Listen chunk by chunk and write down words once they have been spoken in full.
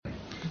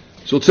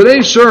So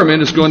today's sermon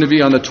is going to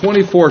be on the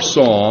 24th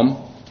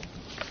Psalm,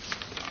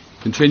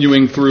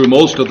 continuing through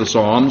most of the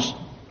Psalms.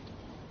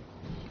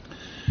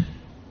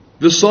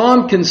 The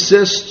Psalm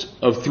consists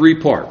of 3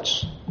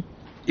 parts.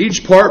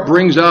 Each part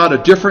brings out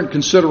a different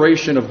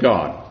consideration of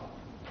God.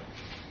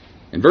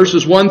 In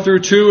verses 1 through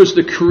 2 is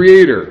the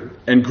Creator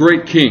and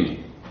great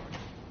King.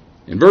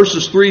 In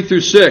verses 3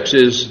 through 6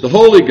 is the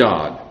Holy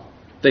God,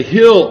 the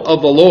hill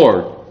of the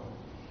Lord,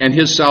 and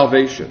His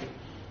salvation.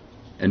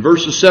 And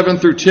verses 7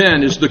 through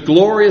 10 is the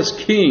glorious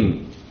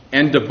King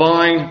and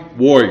divine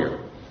warrior.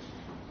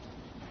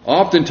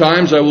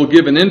 Oftentimes I will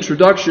give an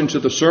introduction to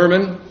the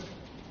sermon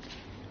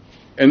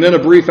and then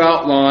a brief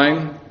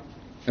outline.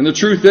 And the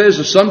truth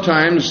is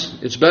sometimes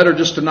it's better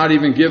just to not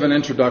even give an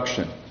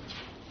introduction.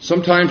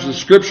 Sometimes the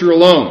Scripture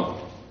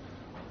alone,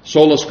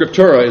 sola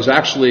scriptura, is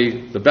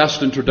actually the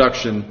best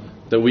introduction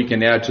that we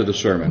can add to the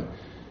sermon.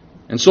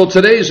 And so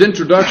today's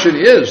introduction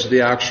is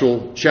the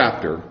actual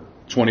chapter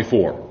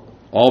 24.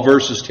 All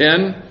verses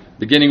 10,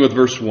 beginning with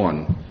verse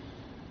 1.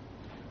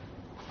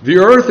 The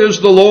earth is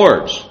the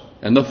Lord's,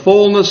 and the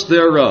fullness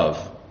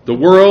thereof, the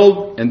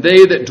world, and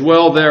they that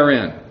dwell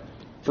therein.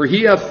 For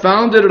He hath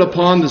founded it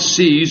upon the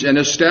seas, and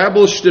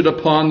established it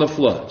upon the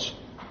floods.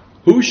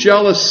 Who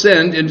shall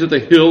ascend into the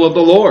hill of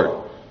the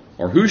Lord?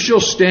 Or who shall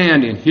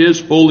stand in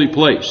His holy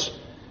place?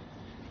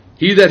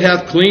 He that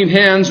hath clean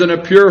hands and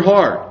a pure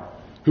heart,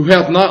 who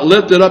hath not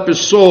lifted up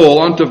his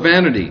soul unto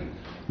vanity,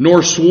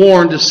 nor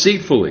sworn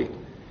deceitfully,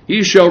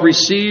 he shall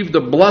receive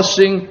the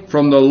blessing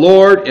from the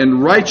Lord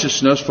and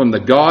righteousness from the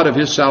God of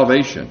his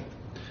salvation.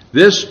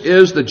 This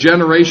is the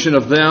generation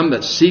of them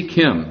that seek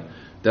Him,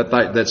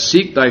 that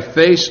seek thy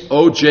face,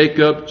 O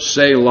Jacob,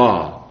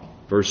 Selah.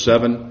 Verse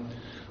 7.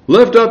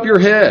 Lift up your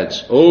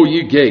heads, O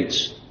ye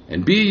gates,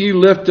 and be ye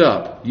lift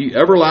up, ye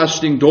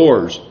everlasting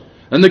doors,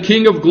 and the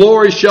King of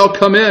glory shall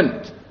come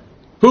in.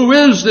 Who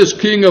is this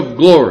King of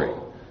glory?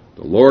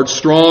 The Lord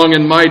strong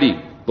and mighty,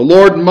 the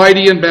Lord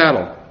mighty in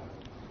battle.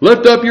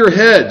 Lift up your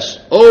heads,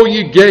 O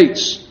ye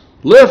gates,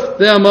 lift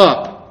them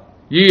up,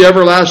 ye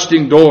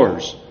everlasting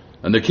doors,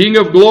 and the King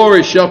of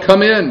glory shall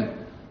come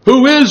in.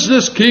 Who is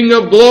this King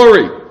of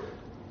glory?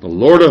 The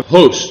Lord of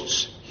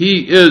hosts,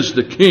 He is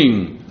the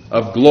King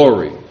of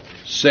glory.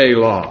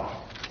 Selah.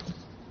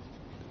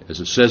 As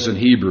it says in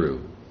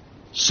Hebrew,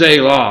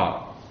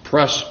 Selah,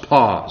 press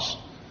pause,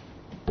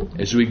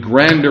 as we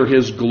grandeur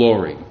His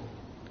glory.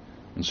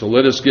 And so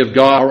let us give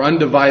God our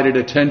undivided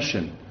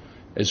attention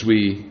as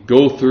we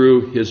go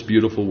through His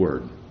beautiful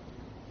word.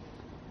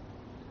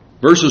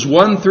 Verses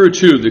 1 through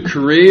 2, the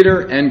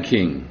Creator and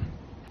King.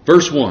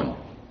 Verse 1,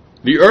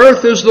 the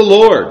earth is the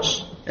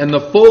Lord's, and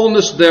the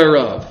fullness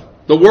thereof,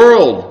 the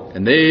world,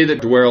 and they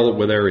that dwell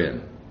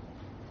therein.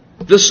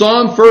 This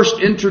psalm first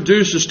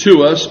introduces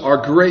to us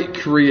our great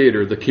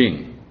Creator, the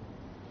King,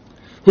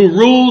 who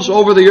rules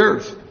over the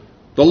earth.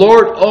 The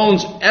Lord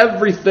owns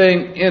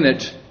everything in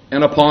it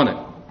and upon it.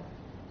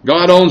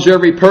 God owns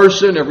every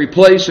person, every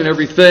place, and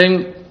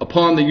everything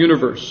upon the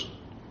universe.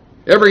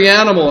 Every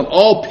animal and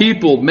all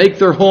people make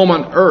their home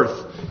on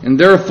earth, and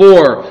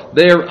therefore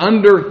they are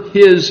under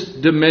His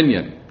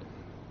dominion.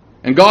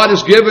 And God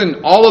has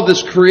given all of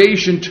this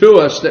creation to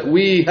us that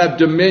we have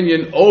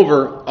dominion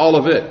over all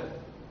of it,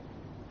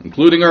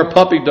 including our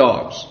puppy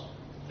dogs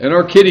and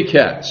our kitty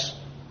cats.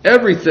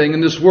 Everything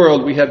in this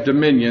world we have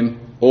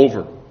dominion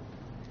over.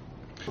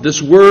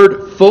 This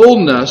word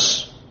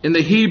fullness in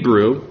the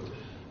Hebrew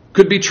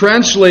could be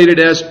translated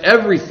as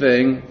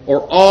everything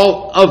or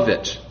all of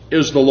it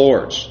is the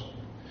Lord's.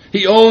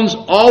 He owns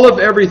all of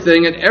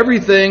everything, and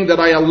everything that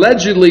I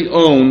allegedly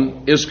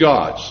own is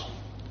God's.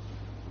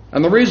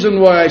 And the reason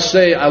why I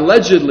say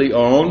allegedly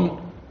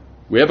own,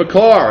 we have a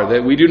car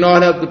that we do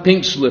not have the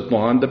pink slip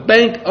on. The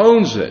bank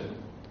owns it.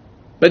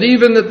 But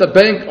even that the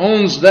bank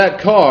owns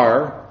that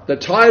car, the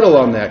title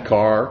on that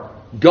car,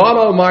 God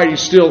Almighty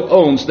still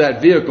owns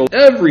that vehicle.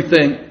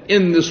 Everything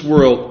in this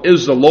world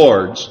is the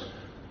Lord's,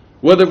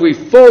 whether we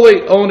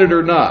fully own it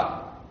or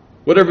not,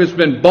 whether it's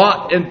been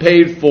bought and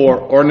paid for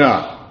or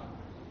not.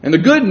 And the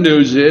good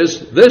news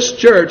is this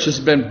church has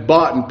been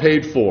bought and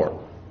paid for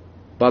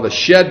by the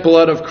shed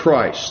blood of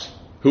Christ,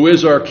 who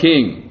is our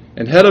King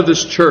and head of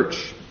this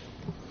church.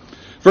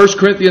 1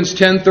 Corinthians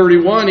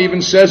 10:31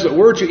 even says that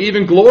we're to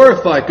even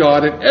glorify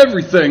God in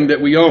everything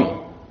that we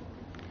own.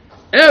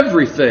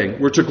 Everything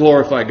we're to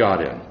glorify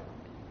God in.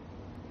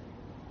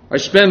 I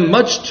spend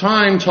much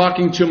time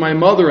talking to my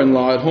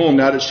mother-in-law at home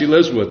now that she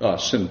lives with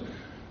us. And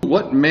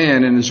what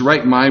man in his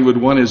right mind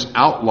would want his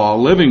outlaw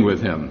living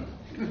with him?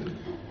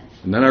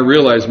 And then I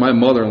realized my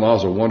mother-in-law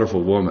is a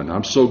wonderful woman.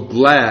 I'm so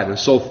glad and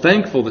so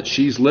thankful that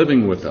she's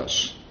living with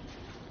us,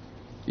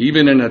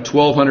 even in a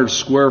 1,200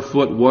 square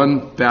foot,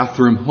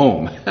 1-bathroom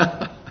home.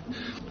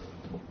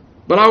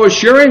 But I was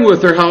sharing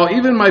with her how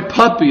even my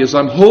puppy, as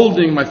I'm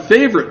holding my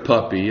favorite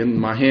puppy in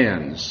my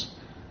hands,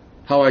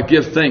 how I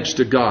give thanks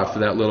to God for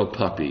that little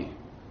puppy,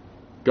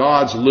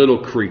 God's little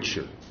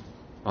creature.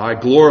 I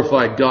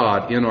glorify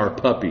God in our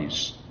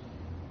puppies,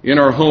 in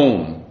our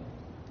home,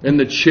 in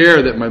the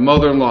chair that my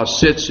mother-in-law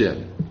sits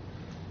in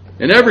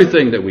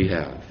everything that we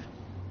have.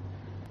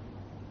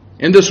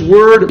 And this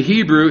word in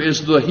Hebrew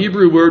is the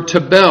Hebrew word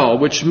tabel,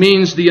 which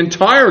means the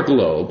entire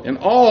globe and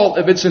all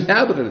of its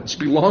inhabitants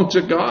belong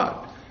to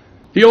God.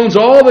 He owns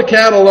all the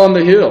cattle on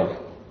the hill.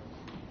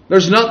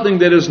 There's nothing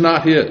that is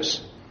not His.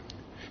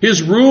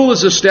 His rule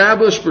is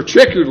established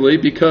particularly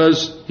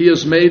because He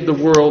has made the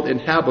world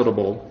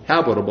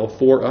habitable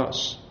for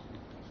us.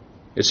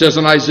 It says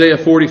in Isaiah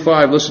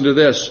 45, listen to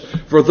this,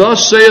 "For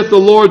thus saith the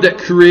Lord that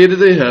created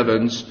the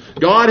heavens,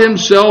 God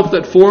Himself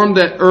that formed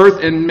that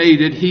earth and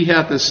made it, He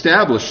hath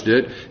established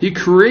it. He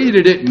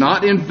created it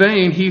not in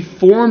vain, He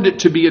formed it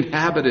to be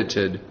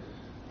inhabited.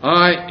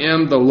 I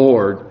am the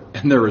Lord,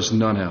 and there is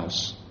none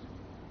else."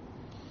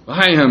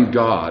 I am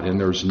God, and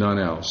there is none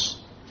else,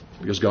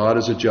 because God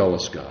is a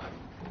jealous God.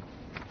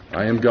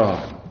 I am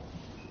God,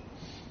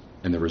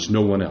 and there is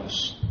no one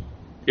else.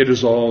 It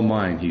is all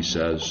mine, He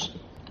says.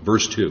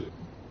 Verse 2.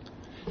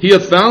 "He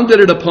hath founded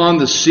it upon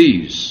the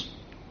seas,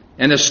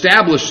 and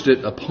established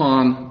it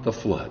upon the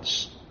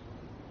floods."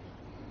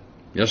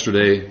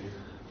 Yesterday,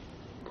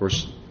 of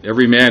course,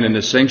 every man in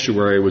this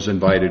sanctuary was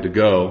invited to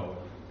go.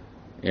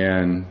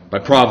 And by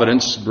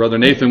providence, Brother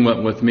Nathan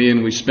went with me,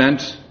 and we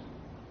spent,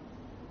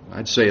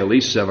 I'd say, at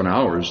least 7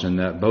 hours in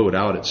that boat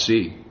out at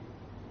sea.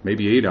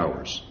 Maybe 8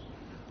 hours.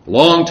 A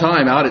long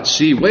time out at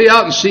sea, way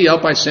out in sea,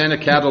 out by Santa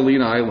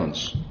Catalina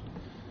Islands.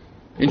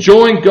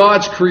 Enjoying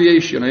God's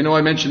creation. I know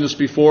I mentioned this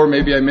before,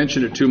 maybe I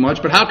mentioned it too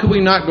much, but how can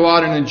we not go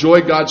out and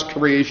enjoy God's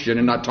creation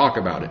and not talk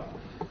about it?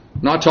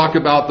 Not talk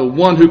about the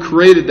one who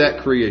created that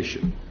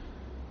creation.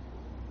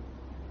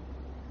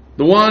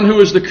 The one who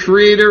is the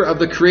creator of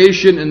the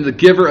creation and the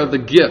giver of the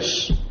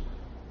gifts.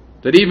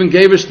 That even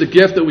gave us the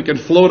gift that we can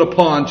float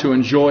upon to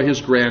enjoy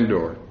His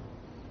grandeur.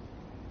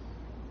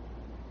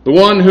 The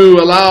one who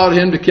allowed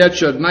Him to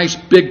catch a nice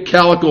big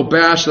calico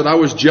bass that I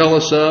was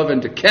jealous of,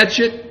 and to catch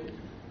it.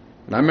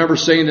 And I remember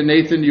saying to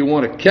Nathan, "Do you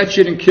want to catch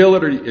it and kill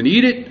it and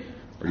eat it,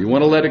 or do you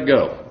want to let it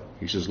go?"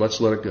 He says, "Let's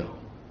let it go."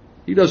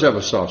 He does have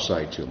a soft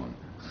side to Him.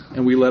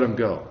 And we let Him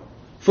go.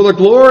 For the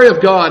glory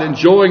of God,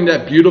 enjoying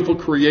that beautiful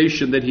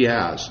creation that He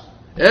has.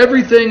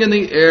 Everything in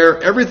the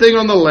air, everything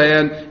on the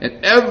land,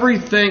 and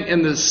everything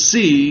in the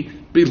sea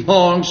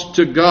belongs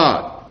to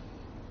God.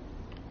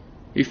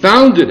 He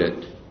founded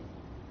it.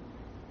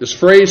 This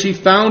phrase, "He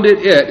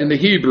founded it," in the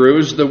Hebrew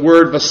is the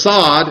word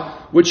vasad,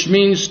 which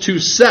means to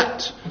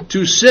set,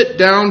 to sit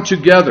down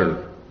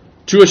together,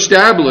 to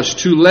establish,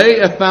 to lay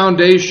a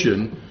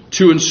foundation,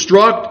 to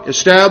instruct,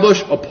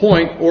 establish,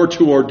 appoint, or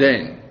to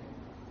ordain.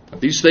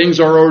 These things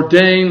are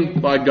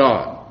ordained by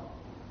God.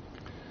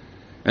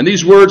 And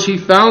these words, "He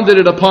founded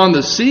it upon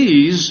the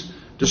seas,"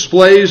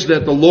 displays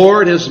that the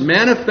Lord has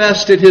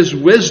manifested His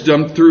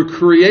wisdom through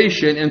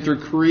creation and through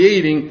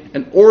creating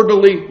an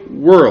orderly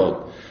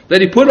world.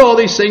 That He put all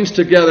these things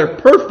together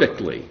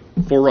perfectly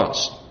for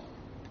us.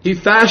 He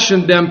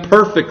fashioned them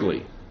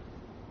perfectly.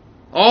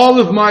 All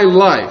of my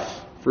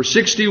life, for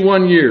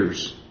 61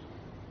 years,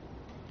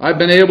 I've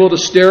been able to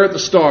stare at the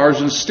stars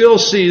and still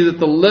see that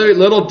the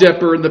Little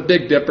Dipper and the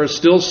Big Dipper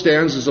still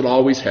stands as it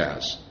always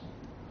has.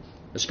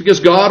 It's because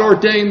God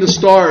ordained the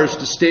stars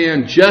to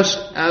stand just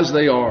as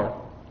they are.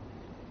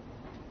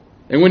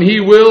 And when He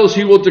wills,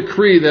 He will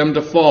decree them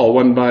to fall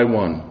one by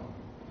one.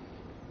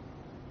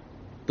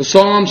 The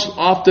Psalms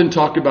often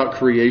talk about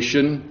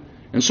creation,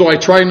 and so I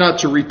try not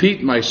to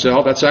repeat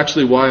myself. That's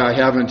actually why I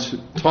haven't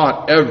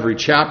taught every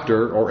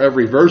chapter or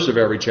every verse of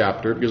every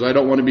chapter, because I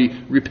don't want to be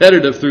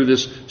repetitive through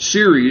this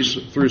series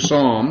through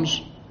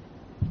Psalms.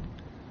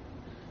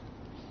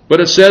 But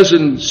it says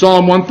in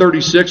Psalm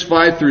 136,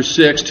 5 through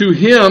 6, "To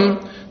Him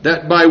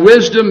that by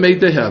wisdom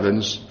made the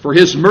heavens, for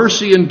His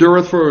mercy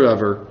endureth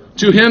forever.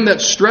 To Him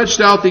that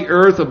stretched out the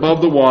earth above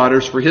the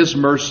waters, for His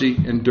mercy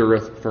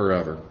endureth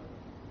forever."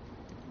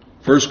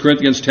 1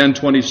 Corinthians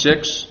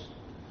 10:26,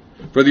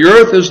 "For the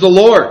earth is the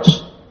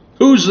Lord's."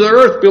 Whose the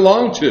earth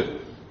belong to?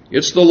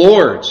 It's the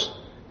Lord's,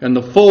 and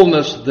the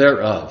fullness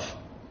thereof.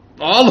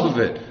 All of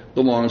it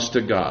belongs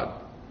to God.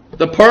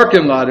 The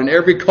parking lot and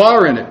every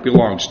car in it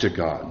belongs to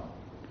God.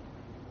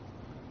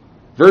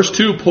 Verse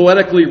 2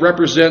 poetically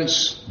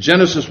represents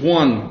Genesis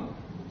 1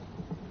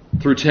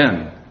 through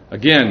 10.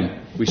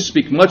 Again, we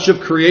speak much of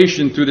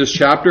creation through this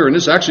chapter, and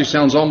this actually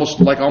sounds almost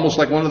like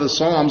one of the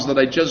Psalms that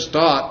I just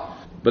taught.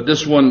 But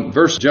this one,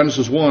 verse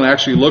Genesis 1,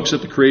 actually looks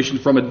at the creation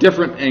from a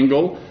different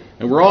angle.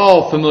 And we're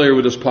all familiar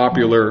with this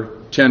popular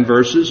 10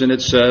 verses. And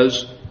it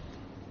says,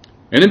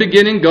 "In the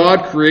beginning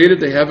God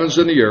created the heavens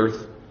and the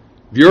earth.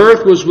 The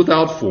earth was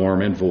without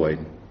form and void.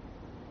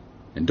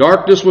 And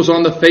darkness was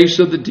on the face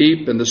of the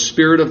deep, and the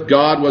Spirit of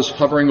God was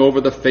hovering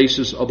over the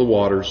faces of the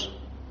waters.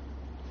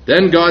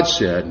 Then God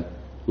said,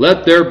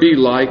 Let there be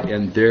light,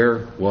 and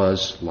there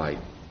was light."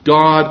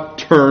 God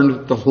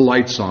turned the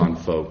lights on,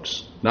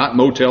 folks, not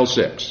Motel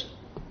 6.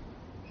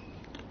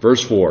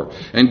 Verse 4,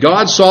 "And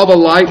God saw the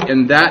light,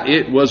 and that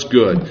it was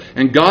good.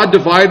 And God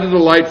divided the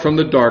light from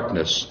the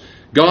darkness.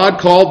 God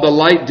called the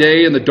light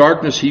day, and the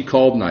darkness He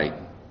called night.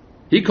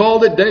 He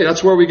called it day.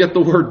 That's where we get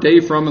the word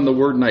day from and the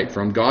word night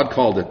from. God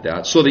called it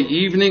that. So the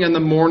evening and the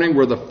morning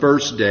were the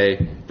first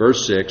day.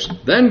 Verse 6.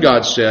 Then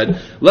God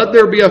said, let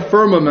there be a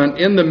firmament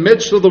in the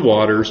midst of the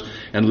waters,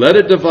 and let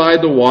it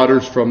divide the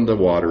waters from the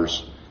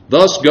waters.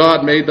 Thus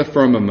God made the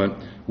firmament,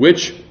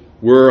 which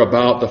were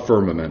about the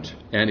firmament.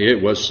 And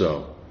it was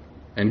so.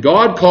 And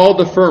God called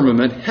the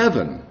firmament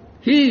heaven.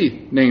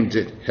 He named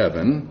it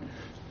heaven.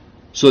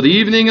 So the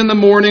evening and the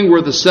morning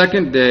were the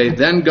second day.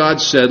 Then God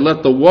said,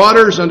 let the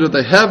waters under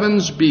the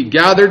heavens be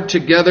gathered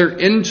together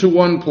into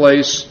one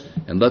place,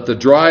 and let the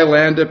dry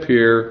land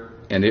appear.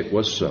 And it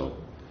was so.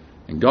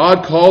 And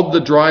God called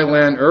the dry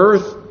land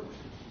earth,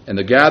 and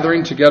the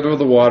gathering together of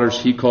the waters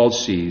he called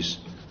seas.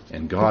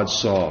 And God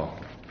saw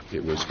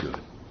it was good.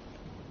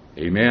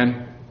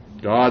 Amen.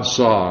 God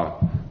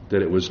saw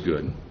that it was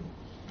good.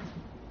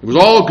 It was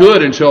all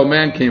good until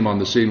man came on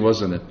the scene,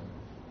 wasn't it?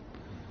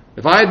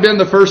 If I had been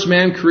the first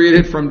man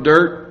created from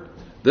dirt,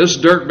 this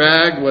dirt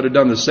bag would have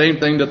done the same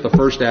thing that the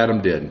first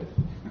Adam did.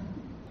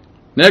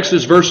 Next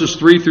is verses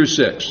 3 through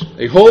 6.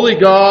 A holy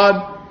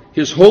God,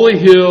 his holy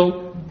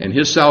hill, and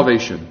his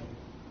salvation.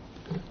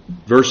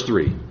 Verse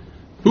 3.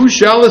 Who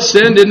shall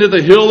ascend into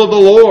the hill of the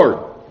Lord?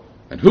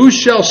 And who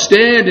shall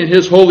stand in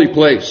his holy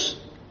place?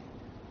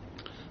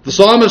 The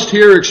psalmist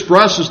here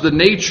expresses the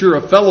nature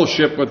of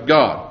fellowship with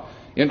God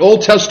in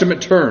Old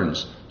Testament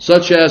terms,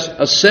 such as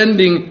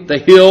ascending the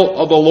hill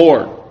of the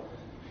Lord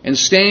and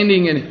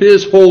standing in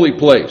his holy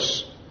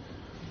place.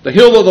 The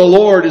hill of the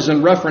Lord is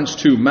in reference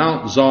to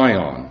Mount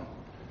Zion.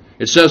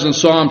 It says in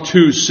Psalm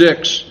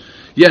 2:6,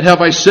 yet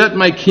have I set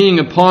my king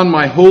upon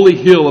my holy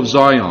hill of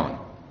Zion.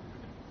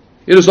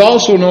 It is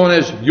also known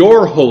as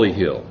your holy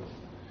hill.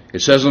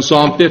 It says in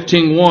Psalm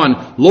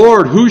 15:1,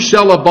 Lord, who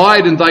shall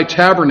abide in thy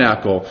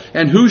tabernacle,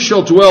 and who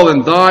shall dwell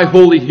in thy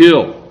holy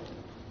hill?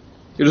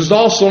 It is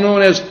also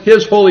known as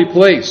his holy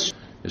place.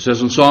 It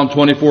says in Psalm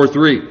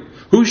 24:3,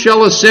 who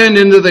shall ascend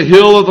into the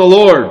hill of the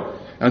Lord,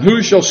 and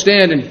who shall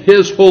stand in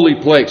his holy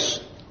place?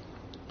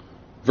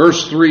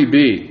 Verse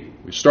 3b,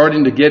 we're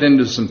starting to get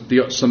into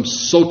some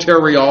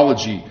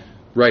soteriology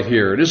right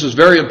here. This is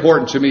very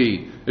important to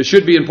me. It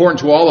should be important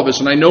to all of us,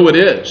 and I know it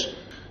is.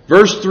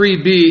 Verse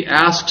 3b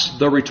asks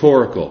the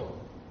rhetorical,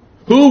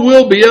 who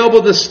will be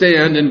able to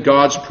stand in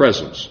God's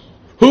presence?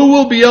 Who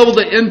will be able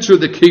to enter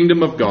the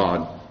kingdom of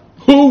God?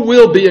 Who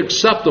will be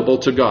acceptable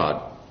to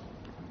God?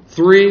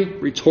 3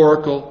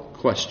 rhetorical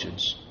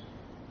questions.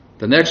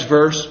 The next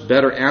verse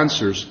better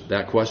answers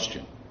that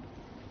question.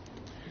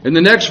 In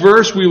the next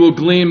verse, we will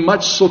glean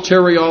much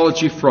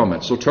soteriology from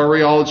it.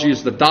 Soteriology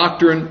is the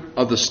doctrine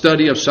of the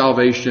study of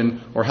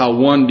salvation, or how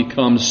one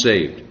becomes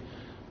saved.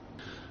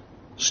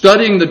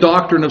 Studying the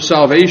doctrine of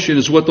salvation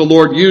is what the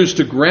Lord used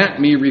to grant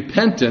me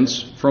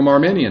repentance from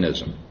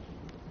Arminianism.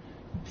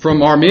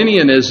 From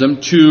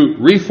Arminianism to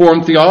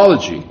Reformed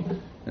theology.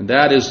 And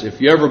that is,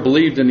 if you ever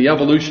believed in the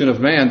evolution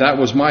of man, that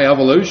was my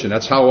evolution.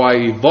 That's how I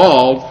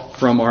evolved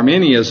from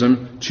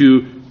Arminianism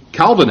to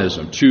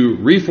Calvinism, to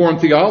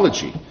Reformed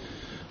theology.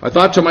 I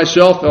thought to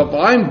myself, if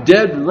I'm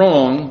dead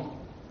wrong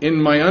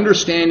in my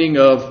understanding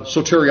of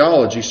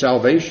soteriology,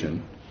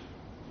 salvation,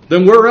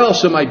 then where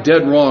else am I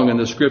dead wrong in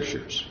the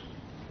Scriptures?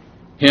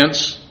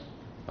 Hence,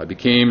 I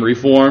became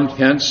Reformed.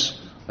 Hence,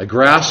 I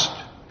grasped,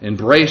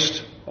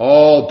 embraced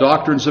all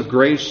doctrines of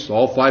grace,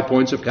 all 5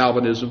 points of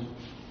Calvinism.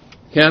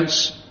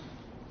 Hence,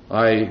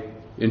 I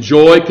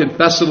enjoy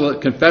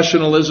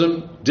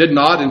confessionalism. Did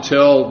not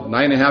until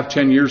 9.5,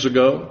 10 years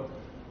ago.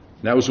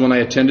 That was when I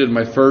attended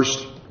my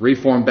first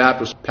Reformed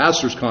Baptist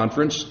Pastors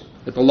Conference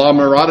at the La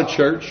Mirada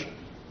Church.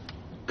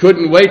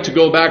 Couldn't wait to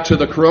go back to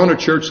the Corona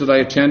Church that I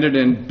attended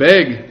and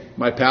beg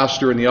my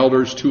pastor and the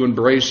elders to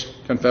embrace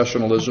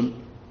confessionalism,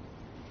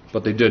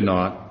 but they did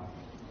not.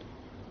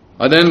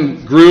 I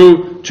then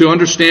grew to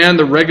understand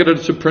the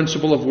regulative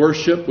principle of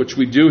worship, which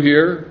we do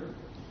here,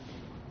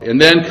 and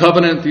then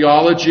covenant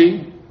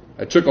theology.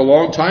 It took a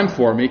long time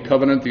for me,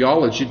 covenant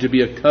theology, to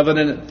be a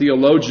covenant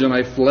theologian.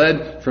 I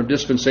fled from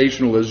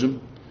dispensationalism.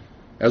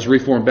 As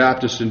Reformed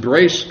Baptists,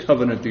 embraced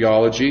covenant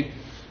theology,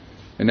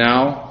 and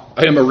now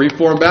I am a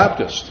Reformed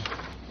Baptist.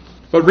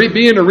 But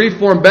being a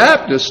Reformed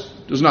Baptist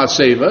does not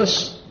save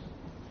us.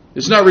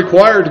 It's not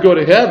required to go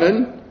to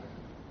heaven,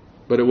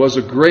 but it was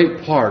a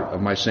great part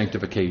of my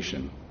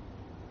sanctification.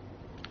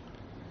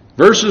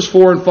 Verses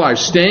 4 and 5,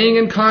 staying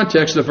in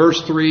context of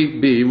verse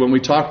 3b, when we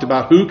talked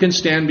about who can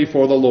stand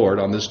before the Lord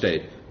on this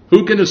day,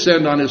 who can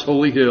ascend on his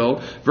holy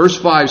hill. Verse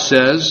 5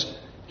 says,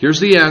 here's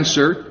the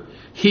answer,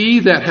 he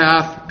that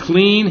hath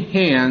clean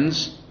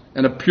hands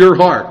and a pure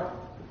heart,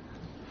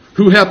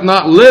 who hath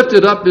not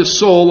lifted up his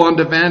soul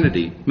unto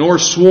vanity, nor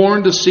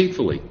sworn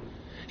deceitfully,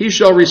 he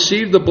shall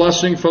receive the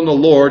blessing from the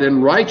Lord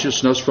and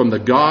righteousness from the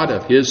God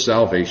of his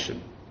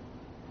salvation.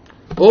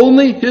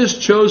 Only his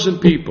chosen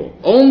people,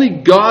 only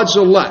God's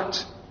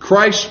elect,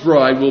 Christ's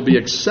bride, will be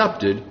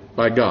accepted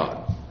by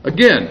God.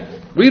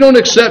 Again, we don't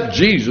accept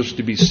Jesus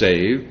to be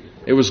saved.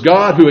 It was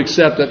God who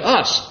accepted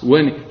us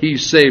when he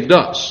saved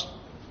us.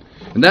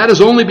 And that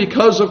is only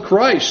because of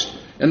Christ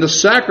and the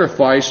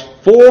sacrifice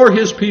for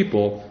his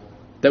people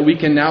that we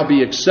can now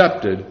be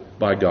accepted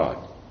by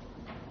God.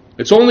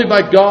 It's only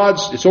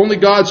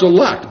God's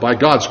elect, by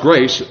God's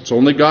grace, it's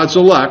only God's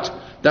elect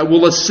that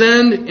will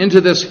ascend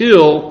into this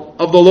hill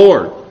of the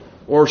Lord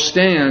or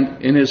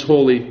stand in His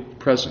holy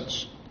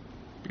presence.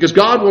 Because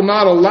God will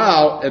not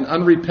allow an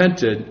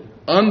unrepented,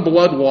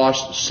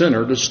 unblood-washed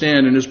sinner to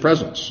stand in His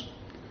presence.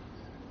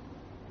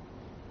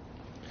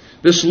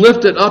 This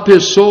lifted up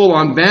his soul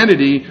on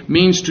vanity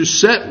means to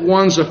set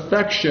one's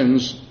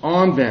affections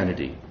on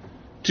vanity.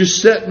 To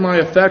set my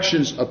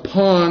affections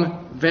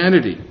upon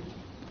vanity.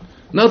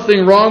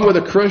 Nothing wrong with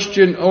a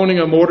Christian owning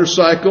a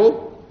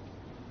motorcycle,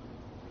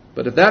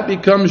 but if that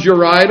becomes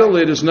your idol,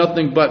 it is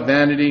nothing but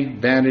vanity,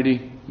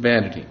 vanity,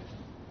 vanity.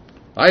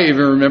 I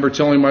even remember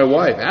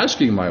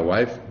asking my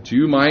wife, do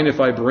you mind if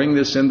I bring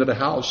this into the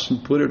house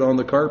and put it on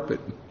the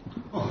carpet?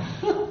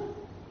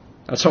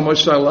 That's how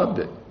much I loved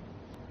it.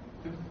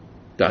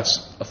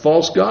 That's a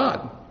false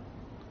god.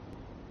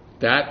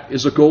 That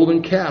is a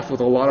golden calf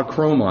with a lot of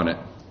chrome on it.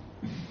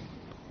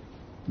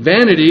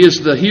 Vanity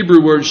is the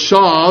Hebrew word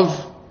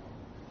shav,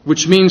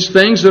 which means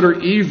things that are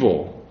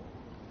evil,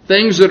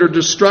 things that are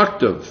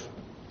destructive.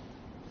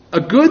 A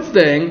good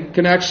thing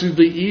can actually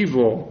be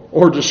evil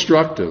or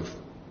destructive.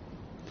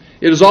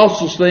 It is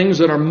also things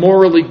that are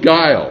morally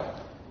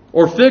guile,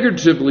 or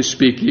figuratively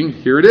speaking,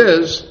 here it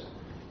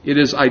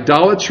is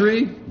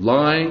idolatry,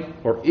 lying,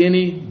 or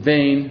any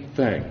vain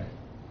thing.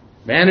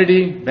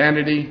 Vanity,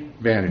 vanity,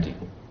 vanity.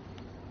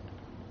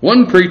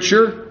 One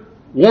preacher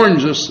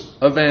warns us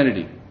of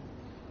vanity.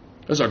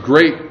 That's a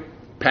great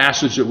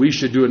passage that we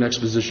should do an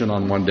exposition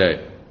on one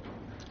day,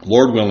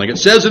 Lord willing. It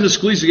says in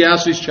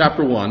Ecclesiastes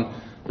chapter 1,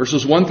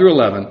 verses 1 through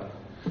 11,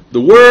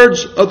 the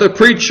words of the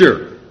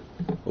preacher.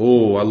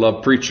 Oh, I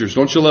love preachers.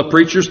 Don't you love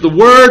preachers? The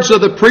words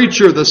of the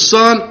preacher, the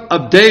son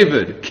of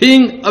David,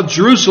 king of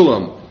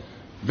Jerusalem.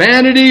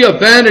 Vanity of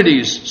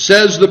vanities,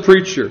 says the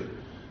preacher.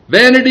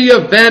 Vanity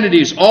of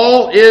vanities,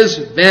 all is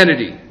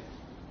vanity.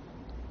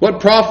 What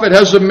profit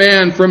has a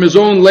man from his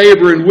own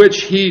labor in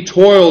which he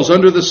toils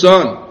under the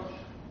sun?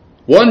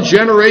 One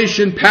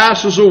generation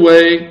passes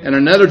away and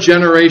another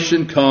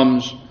generation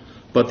comes,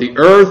 but the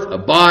earth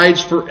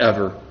abides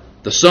forever.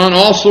 The sun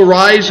also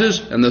rises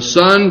and the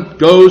sun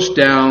goes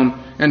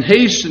down and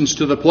hastens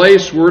to the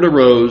place where it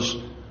arose.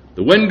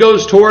 The wind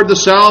goes toward the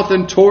south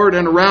and toward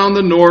and around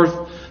the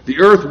north. The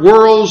earth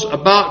whirls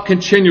about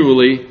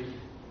continually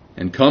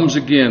and comes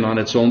again on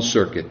its own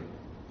circuit.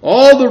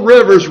 All the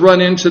rivers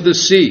run into the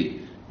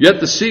sea, yet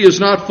the sea is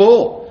not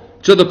full.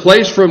 To the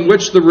place from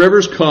which the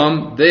rivers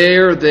come,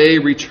 there they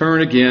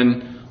return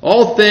again.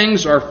 All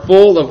things are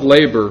full of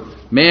labor.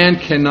 Man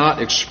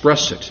cannot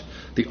express it.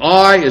 The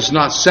eye is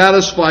not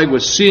satisfied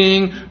with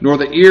seeing, nor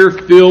the ear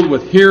filled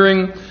with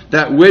hearing.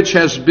 That which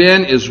has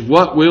been is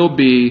what will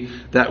be.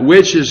 That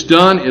which is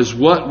done is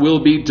what will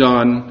be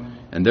done.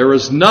 And there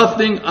is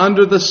nothing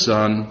under the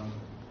sun.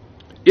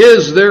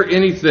 Is there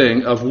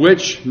anything of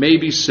which may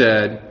be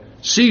said,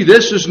 see,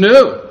 this is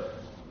new?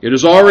 It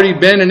has already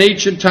been in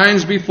ancient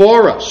times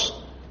before us.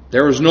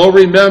 There is no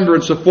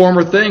remembrance of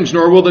former things,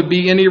 nor will there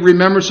be any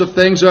remembrance of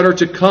things that are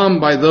to come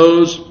by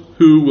those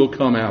who will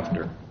come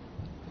after.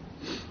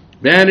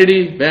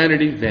 Vanity,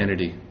 vanity,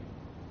 vanity.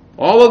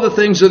 All of the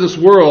things of this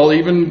world,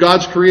 even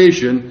God's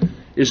creation,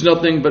 is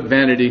nothing but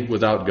vanity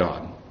without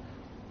God.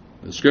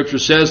 The Scripture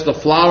says the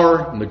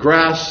flower and the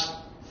grass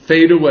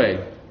fade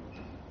away,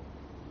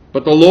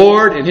 but the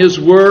Lord and His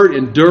word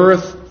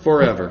endureth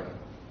forever.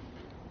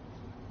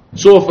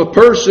 So if a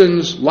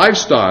person's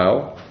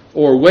lifestyle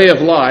or way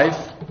of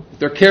life,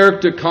 their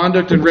character,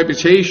 conduct, and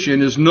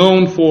reputation is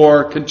known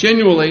for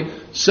continually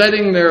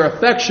setting their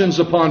affections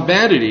upon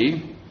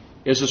vanity,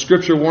 as the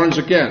Scripture warns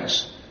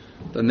against,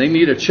 then they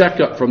need a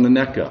checkup from the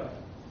neck up.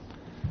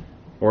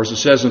 Or as it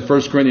says in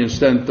 1 Corinthians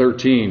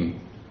 10:13,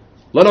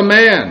 let a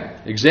man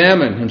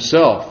examine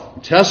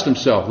himself, test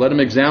himself. Let him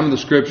examine the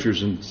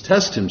Scriptures and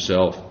test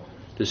himself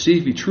to see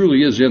if he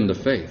truly is in the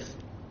faith.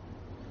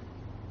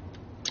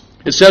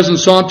 It says in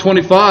Psalm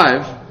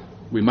 25,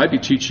 we might be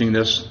teaching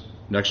this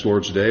next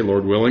Lord's Day,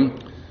 Lord willing.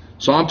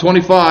 Psalm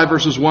 25,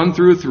 verses 1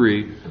 through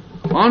 3.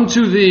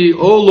 Unto Thee,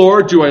 O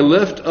Lord, do I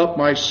lift up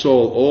my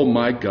soul, O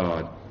my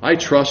God. I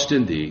trust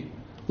in Thee.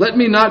 Let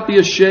me not be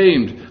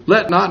ashamed.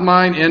 Let not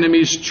mine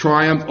enemies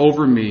triumph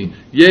over me.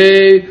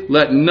 Yea,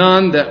 let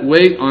none that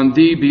wait on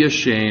Thee be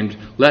ashamed.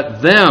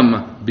 Let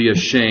them be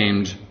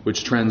ashamed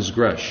which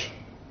transgress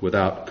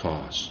without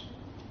cause.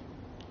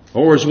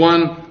 Or as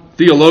one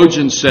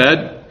theologian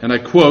said, and I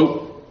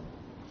quote,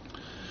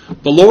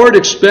 the Lord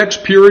expects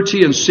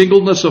purity and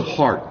singleness of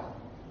heart.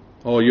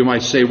 Oh, you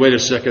might say, wait a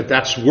second,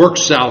 that's work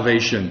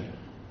salvation.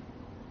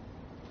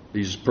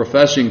 These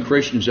professing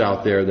Christians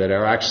out there that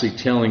are actually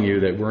telling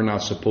you that we're not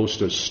supposed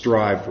to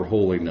strive for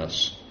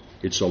holiness.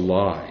 It's a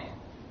lie.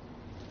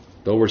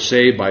 Though we're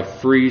saved by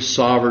free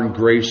sovereign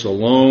grace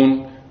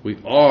alone, we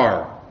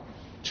are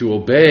to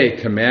obey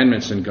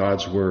commandments in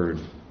God's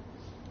Word.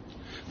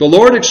 The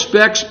Lord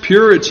expects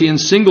purity and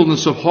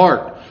singleness of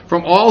heart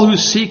from all who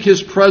seek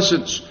His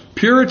presence,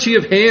 Purity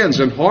of hands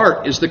and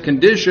heart is the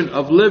condition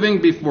of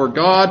living before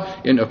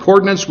God in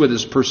accordance with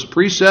His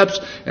precepts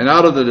and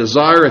out of the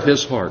desire of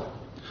His heart.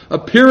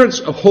 Appearance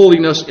of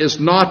holiness is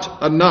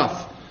not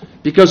enough,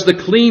 because the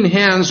clean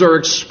hands are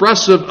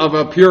expressive of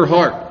a pure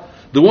heart.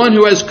 The one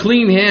who has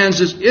clean hands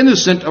is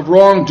innocent of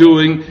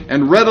wrongdoing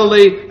and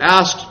readily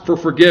asks for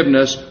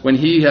forgiveness when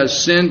he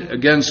has sinned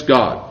against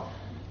God.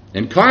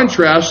 In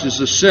contrast is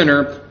the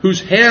sinner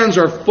whose hands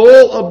are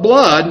full of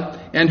blood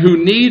and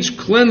who needs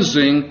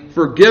cleansing,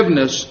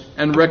 forgiveness,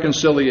 and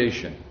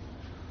reconciliation.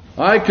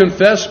 I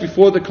confess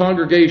before the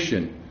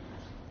congregation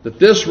that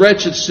this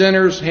wretched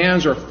sinner's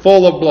hands are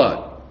full of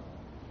blood.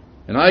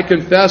 And I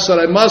confess that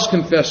I must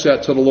confess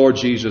that to the Lord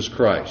Jesus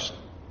Christ.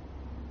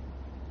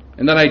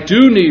 And that I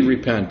do need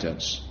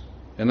repentance.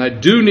 And I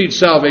do need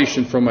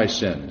salvation from my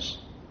sins.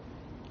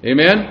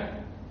 Amen?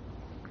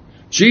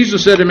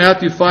 Jesus said in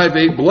Matthew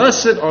 5:8,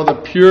 "Blessed are the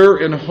pure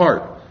in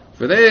heart,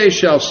 for they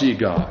shall see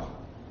God."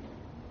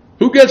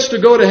 Who gets to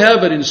go to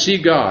heaven and see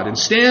God and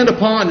stand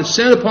upon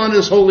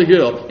His holy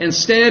hill and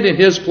stand in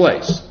His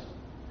place?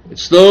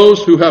 It's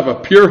those who have a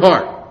pure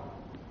heart.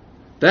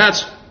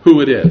 That's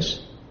who it is.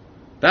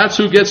 That's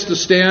who gets to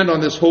stand on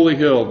this holy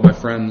hill, my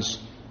friends,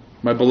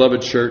 my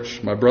beloved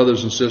church, my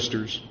brothers and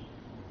sisters.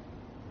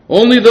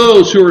 Only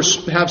those who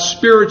have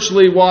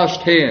spiritually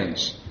washed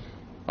hands.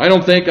 I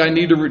don't think I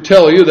need to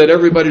tell you that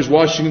everybody's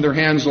washing their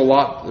hands a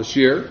lot this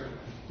year.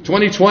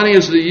 2020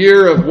 is the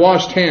year of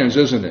washed hands,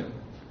 isn't it?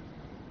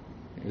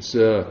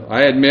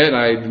 I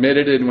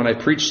admitted it when I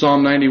preached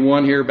Psalm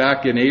 91 here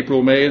back in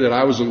April, May, that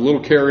I was a little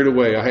carried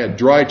away. I had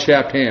dry,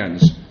 chapped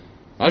hands.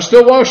 I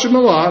still wash them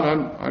a lot.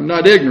 I'm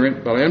not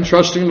ignorant, but I am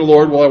trusting the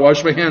Lord while I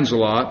wash my hands a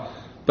lot.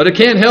 But it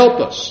can't help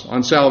us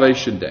on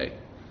Salvation Day.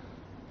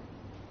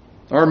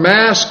 Our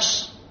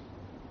masks,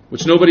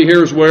 which nobody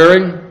here is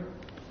wearing,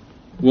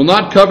 will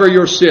not cover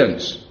your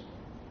sins.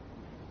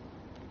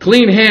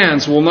 Clean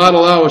hands will not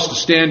allow us to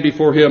stand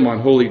before Him on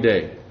Holy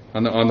Day,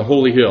 on the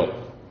holy hill,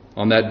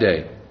 on that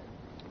day.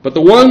 But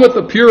the one with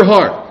the pure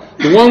heart,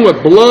 the one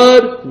with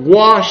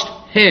blood-washed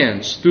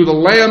hands through the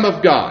Lamb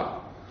of God,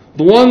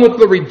 the one with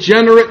the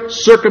regenerate,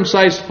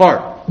 circumcised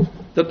heart,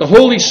 that the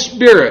Holy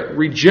Spirit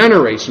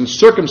regenerates and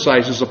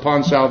circumcises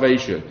upon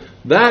salvation,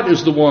 that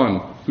is the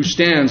one who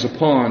stands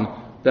upon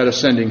that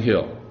ascending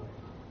hill.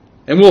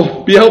 And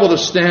will be able to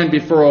stand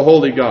before a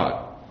holy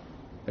God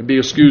and be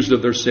excused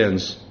of their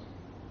sins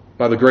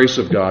by the grace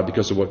of God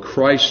because of what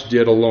Christ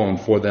did alone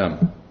for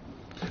them.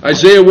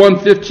 Isaiah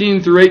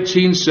 1:15 through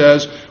 18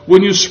 says,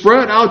 "When you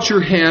spread out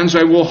your hands,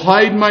 I will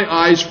hide my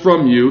eyes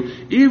from you.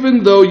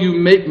 Even though you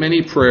make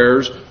many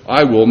prayers,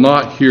 I will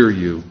not hear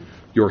you.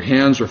 Your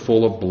hands are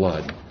full of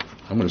blood."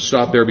 I'm going to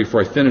stop there before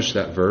I finish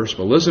that verse,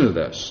 but listen to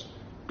this.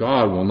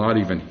 God will not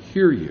even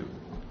hear you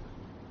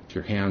if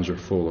your hands are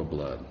full of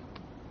blood.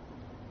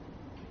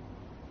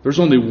 There's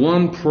only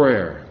one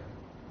prayer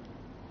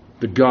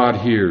that God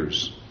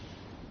hears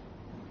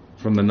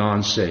from the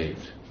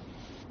non-saved.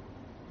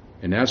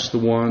 And that's the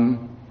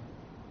one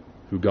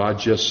who God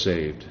just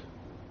saved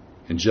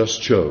and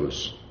just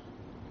chose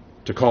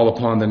to call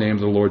upon the name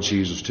of the Lord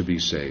Jesus to be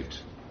saved.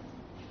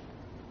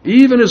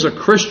 Even as a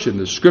Christian,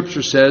 the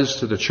Scripture says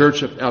to the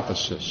church of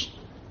Ephesus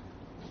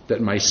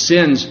that my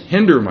sins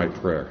hinder my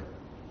prayer.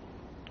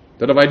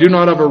 That if I do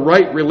not have a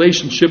right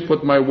relationship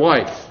with my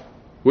wife,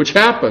 which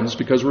happens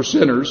because we're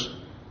sinners,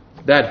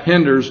 that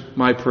hinders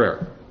my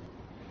prayer.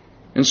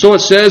 And so it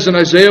says in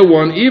Isaiah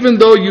 1, "Even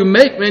though you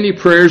make many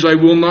prayers, I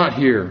will not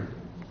hear."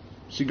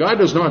 See, God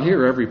does not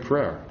hear every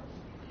prayer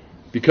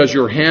because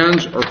your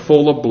hands are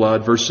full of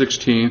blood. Verse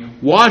 16,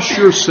 "Wash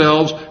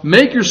yourselves,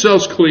 make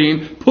yourselves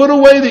clean, put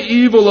away the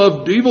evil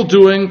of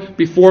evildoing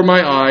before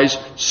my eyes,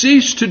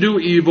 cease to do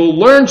evil,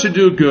 learn to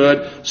do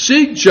good,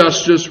 seek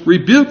justice,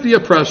 rebuke the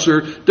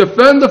oppressor,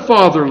 defend the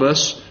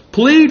fatherless,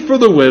 plead for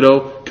the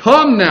widow.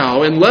 Come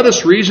now and let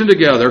us reason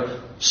together,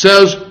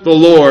 says the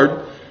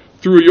Lord.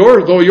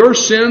 Though your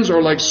sins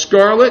are like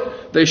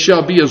scarlet, they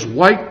shall be as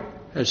white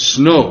as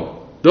snow.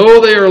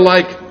 Though they are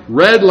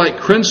red like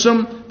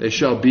crimson, they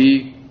shall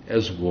be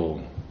as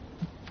wool."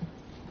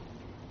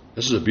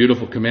 This is a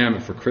beautiful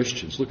commandment for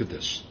Christians. Look at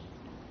this.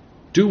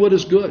 Do what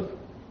is good.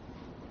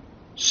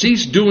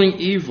 Cease doing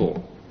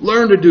evil.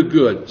 Learn to do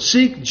good.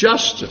 Seek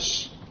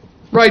justice.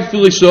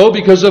 Rightfully so,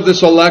 because of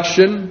this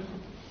election,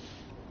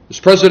 this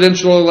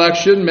presidential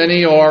election,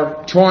 many are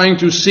trying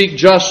to seek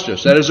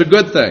justice. That is a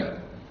good thing.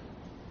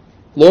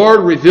 Lord,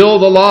 reveal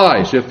the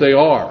lies if they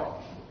are.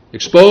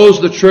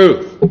 Expose the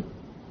truth.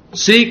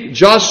 Seek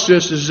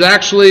justice is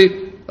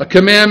actually a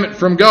commandment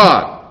from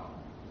God.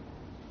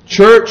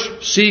 Church,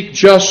 seek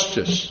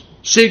justice.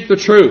 Seek the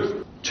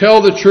truth.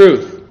 Tell the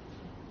truth.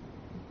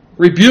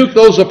 Rebuke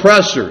those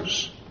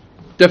oppressors.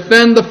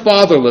 Defend the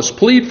fatherless.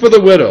 Plead for the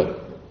widow.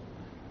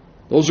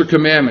 Those are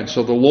commandments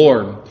of the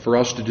Lord for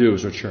us to do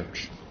as a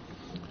church.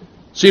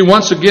 See,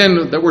 once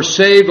again, that we're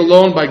saved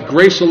alone by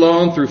grace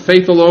alone, through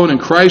faith alone, in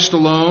Christ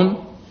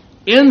alone.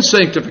 In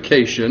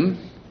sanctification,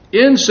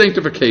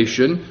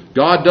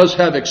 God does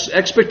have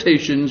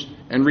expectations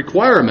and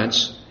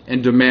requirements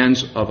and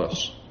demands of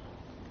us.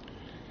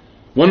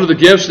 One of the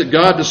gifts that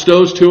God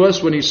bestows to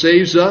us when He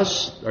saves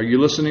us, are you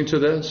listening to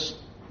this?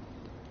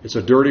 It's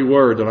a dirty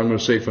word that I'm going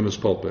to say from this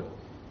pulpit.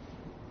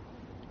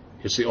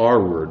 It's the R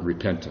word,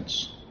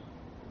 repentance.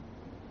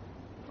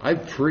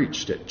 I've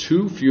preached at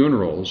 2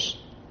 funerals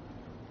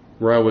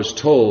where I was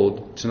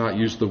told to not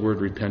use the word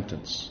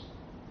repentance.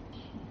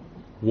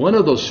 One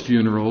of those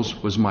funerals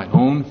was my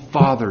own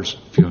father's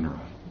funeral.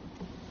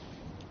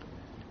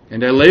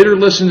 And I later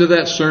listened to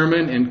that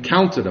sermon and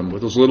counted them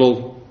with those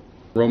little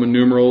Roman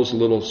numerals, a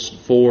little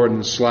 4 and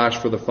the slash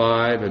for the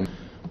 5. And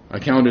I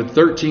counted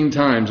 13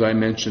 times I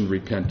mentioned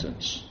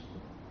repentance.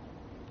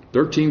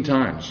 13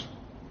 times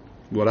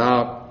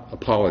without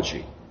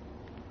apology.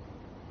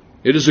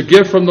 It is a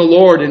gift from the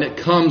Lord, and it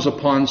comes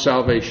upon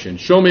salvation.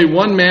 Show me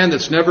one man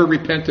that's never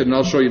repented, and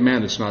I'll show you a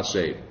man that's not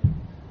saved.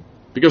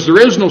 Because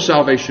there is no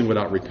salvation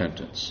without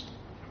repentance.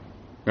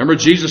 Remember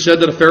Jesus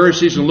said to the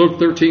Pharisees in Luke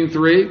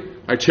 13:3,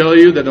 I tell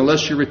you that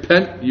unless you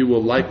repent, you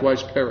will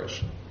likewise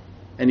perish.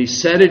 And He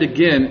said it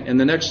again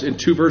in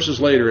 2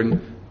 verses later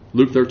in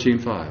Luke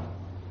 13:5.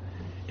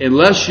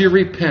 Unless you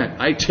repent,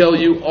 I tell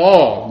you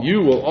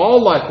will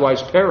all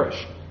likewise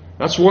perish.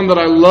 That's one that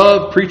I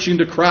love preaching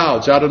to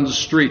crowds out in the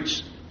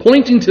streets,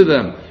 pointing to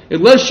them.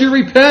 Unless you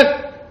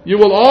repent, you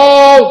will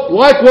all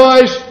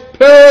likewise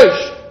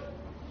perish.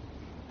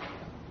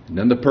 And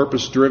then the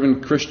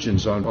purpose-driven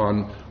Christians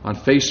on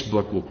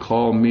Facebook will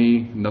call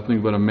me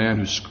nothing but a man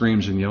who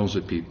screams and yells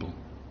at people.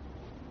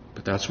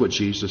 But that's what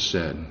Jesus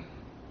said.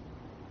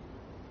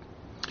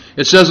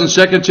 It says in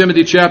 2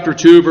 Timothy chapter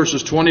 2,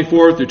 verses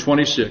 24 through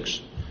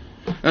 26,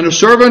 And a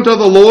servant of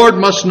the Lord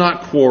must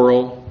not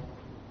quarrel,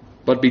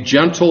 but be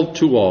gentle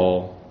to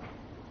all.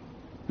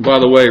 And by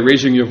the way,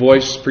 raising your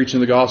voice, preaching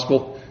the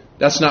gospel,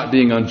 that's not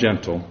being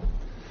ungentle.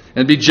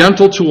 And be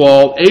gentle to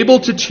all, able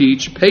to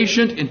teach,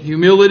 patient in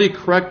humility,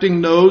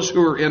 correcting those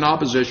who are in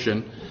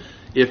opposition,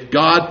 if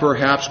God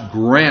perhaps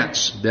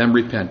grants them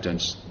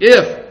repentance.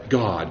 If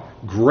God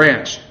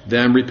grants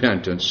them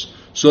repentance,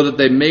 so that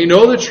they may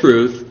know the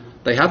truth.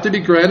 They have to be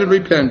granted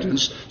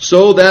repentance,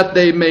 so that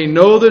they may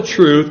know the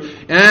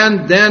truth,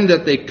 and then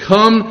that they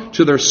come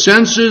to their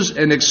senses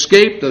and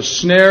escape the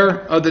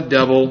snare of the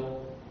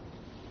devil,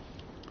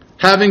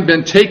 having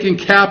been taken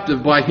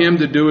captive by him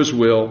to do his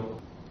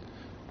will.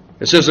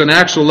 It says in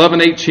Acts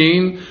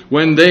 11:18,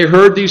 when they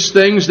heard these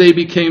things, they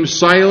became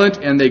silent,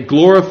 and they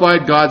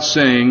glorified God,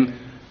 saying,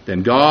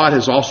 Then God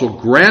has also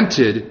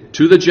granted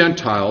to the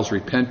Gentiles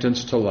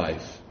repentance to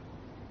life.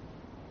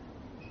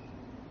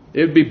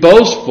 It would be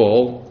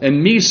boastful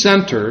and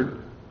me-centered,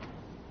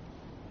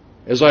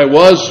 as I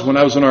was when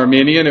I was an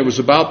Armenian. It was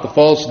about the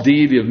false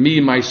deed of me,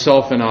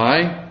 myself, and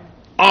I.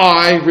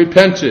 I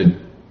repented.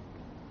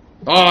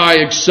 I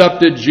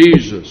accepted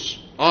Jesus.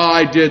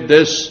 I did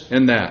this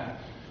and that.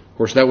 Of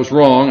course, that was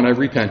wrong, and I've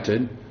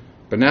repented.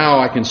 But now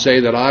I can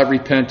say that I've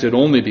repented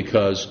only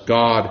because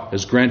God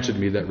has granted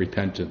me that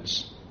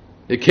repentance.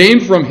 It came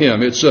from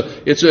Him. It's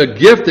a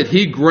gift that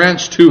He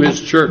grants to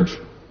His church.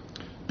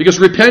 Because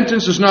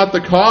repentance is not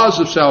the cause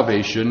of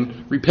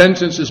salvation.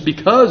 Repentance is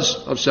because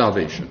of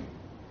salvation.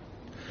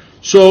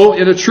 So,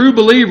 in a true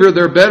believer,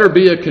 there better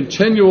be a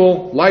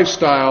continual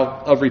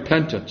lifestyle of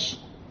repentance.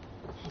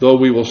 Though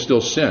we will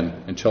still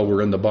sin until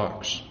we're in the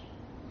box.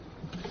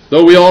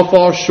 Though we all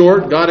fall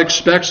short, God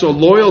expects a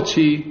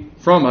loyalty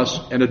from us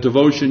and a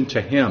devotion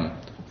to Him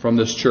from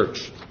this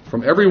church.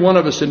 From every one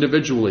of us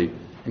individually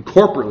and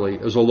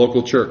corporately as a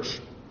local church.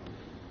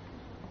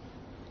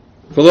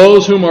 For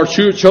those whom are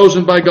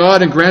chosen by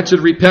God and granted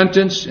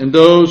repentance, and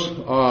those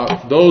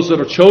that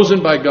are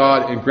chosen by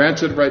God and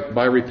granted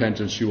by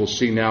repentance, you will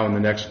see now in the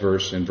next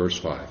verse, in verse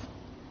 5.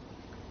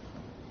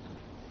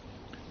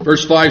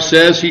 Verse 5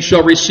 says, He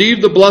shall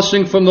receive the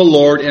blessing from the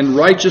Lord and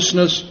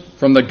righteousness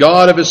from the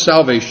God of his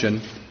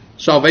salvation.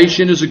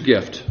 Salvation is a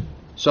gift.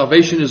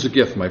 Salvation is a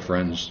gift, my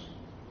friends.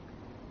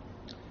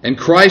 And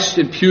Christ's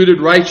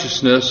imputed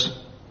righteousness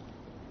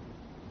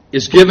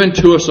is given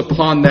to us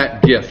upon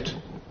that gift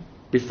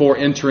before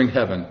entering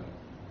heaven.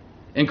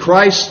 And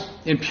Christ's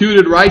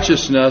imputed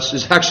righteousness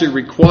is actually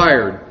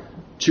required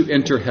to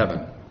enter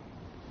heaven.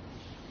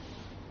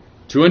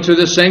 To enter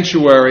this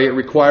sanctuary, it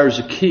requires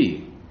a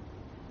key.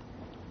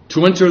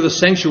 To enter the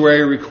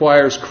sanctuary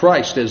requires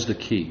Christ as the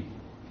key.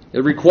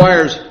 It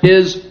requires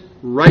His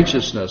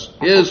righteousness,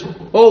 His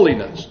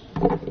holiness.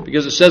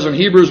 Because it says in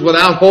Hebrews,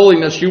 without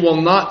holiness you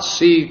will not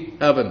see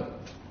heaven.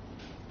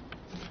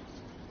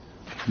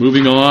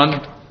 Moving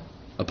on,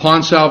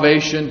 upon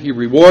salvation, He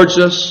rewards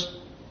us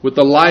with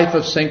the life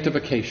of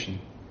sanctification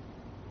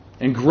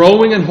and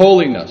growing in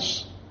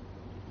holiness,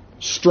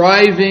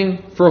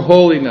 striving for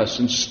holiness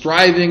and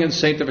striving in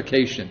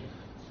sanctification.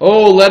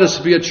 Oh, let us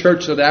be a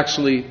church that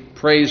actually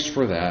prays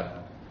for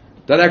that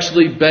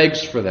actually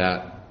begs for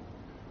that.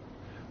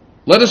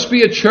 Let us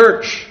be a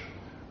church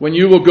when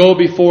you will go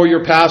before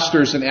your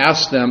pastors and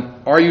ask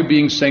them, are you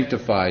being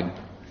sanctified?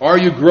 Are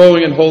you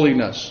growing in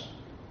holiness?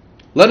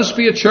 Let us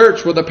be a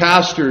church where the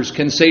pastors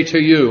can say to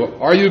you,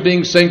 are you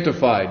being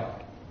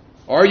sanctified?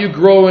 Are you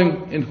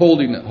growing in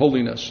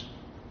holiness?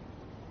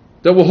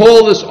 that will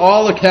hold us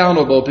all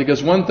accountable,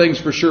 because one thing's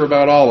for sure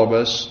about all of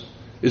us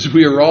is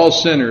we are all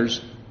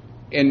sinners,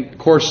 and of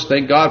course,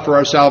 thank God for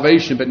our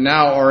salvation, but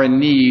now are in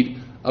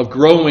need of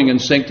growing in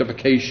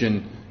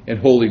sanctification and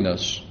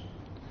holiness.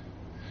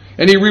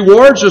 And He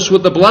rewards us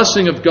with the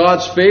blessing of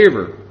God's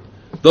favor.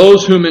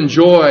 Those whom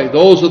enjoy,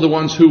 those are the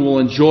ones who will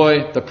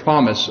enjoy the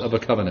promise of a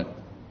covenant.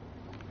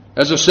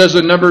 As it says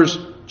in Numbers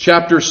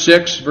chapter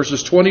 6,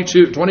 verses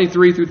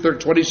 23 through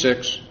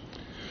 26,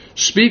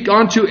 "Speak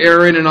unto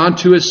Aaron and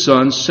unto his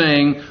sons,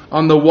 saying,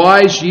 On the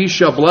wise ye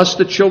shall bless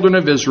the children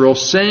of Israel,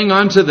 saying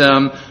unto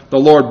them, The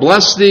Lord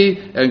bless thee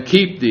and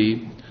keep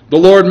thee. The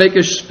Lord make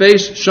His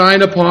face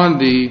shine upon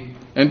thee,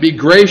 and be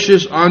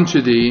gracious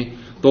unto thee.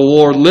 The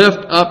Lord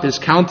lift up His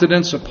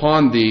countenance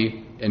upon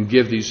thee, and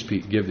give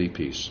thee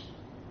peace."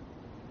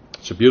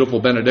 It's a beautiful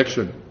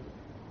benediction.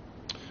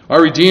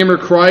 Our Redeemer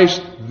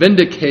Christ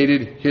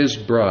vindicated His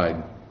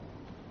bride.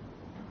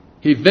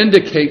 He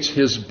vindicates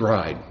His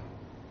bride.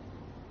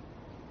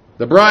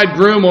 The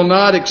bridegroom will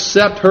not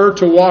accept her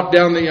to walk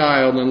down the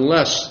aisle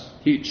unless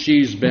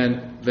she's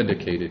been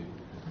vindicated.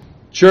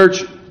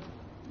 Church,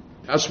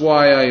 that's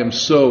why I am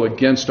so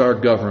against our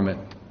government.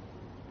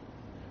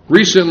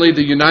 Recently,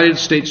 the United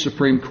States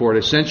Supreme Court, I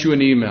sent you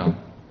an email,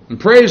 and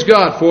praise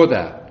God for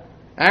that,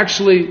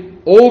 actually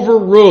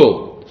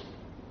overruled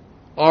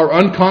our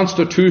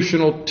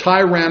unconstitutional,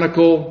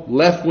 tyrannical,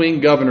 left-wing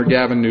governor,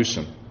 Gavin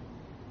Newsom.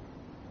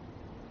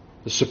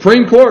 The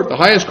Supreme Court, the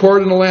highest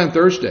court in the land,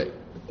 Thursday,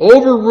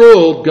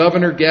 overruled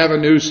Governor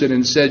Gavin Newsom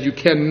and said you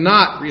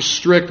cannot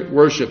restrict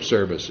worship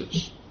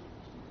services.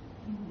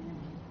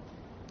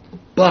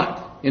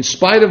 But, in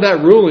spite of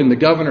that ruling, the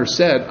governor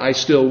said, I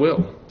still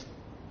will.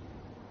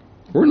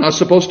 We're not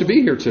supposed to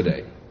be here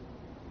today.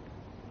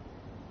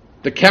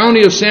 The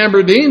county of San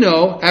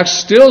Bernardino has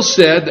still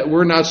said that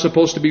we're not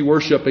supposed to be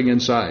worshiping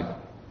inside.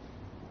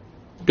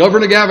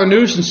 Governor Gavin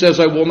Newsom says,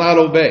 I will not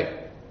obey.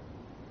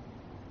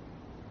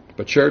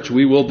 But church,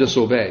 we will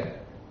disobey.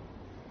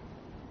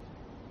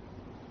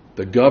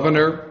 The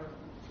governor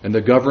and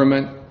the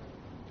government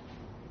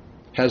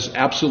has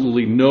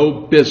absolutely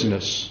no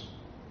business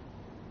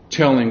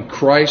telling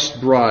Christ's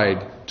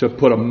bride to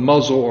put a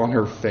muzzle on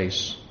her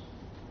face.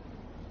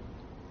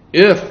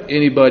 If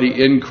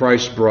anybody in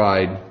Christ's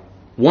bride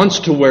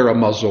wants to wear a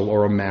muzzle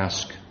or a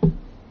mask,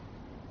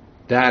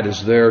 that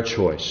is their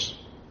choice.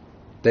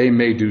 They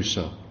may do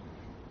so.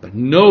 But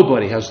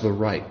nobody has the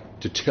right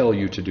to tell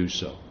you to do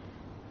so.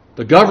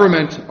 The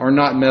government are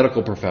not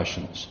medical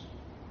professionals.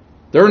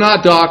 They're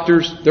not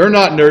doctors. They're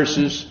not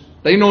nurses.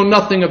 They know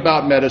nothing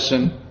about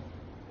medicine.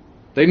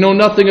 They know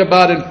nothing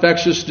about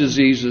infectious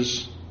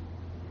diseases.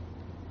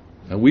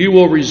 And we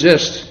will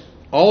resist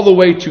all the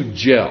way to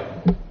jail.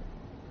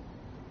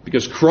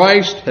 Because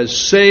Christ has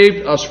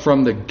saved us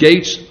from the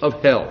gates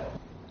of hell.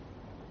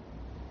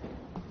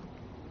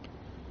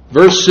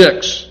 Verse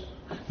 6.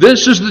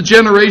 This is the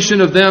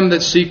generation of them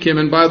that seek Him.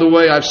 And by the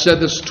way, I've said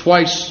this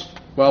twice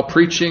while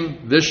preaching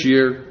this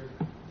year.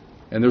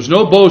 And there's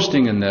no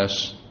boasting in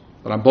this,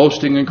 but I'm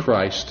boasting in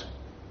Christ.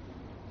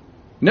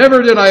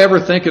 Never did I ever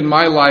think in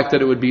my life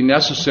that it would be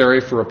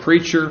necessary for a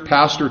preacher,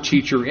 pastor,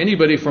 teacher,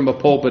 anybody from a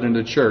pulpit in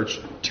the church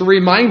to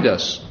remind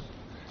us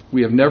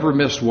we have never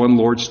missed one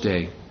Lord's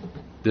Day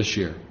this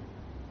year.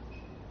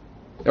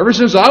 Ever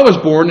since I was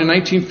born in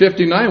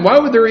 1959, why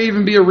would there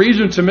even be a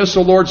reason to miss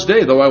a Lord's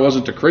Day? Though I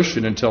wasn't a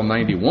Christian until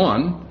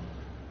 91.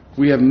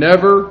 We have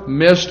never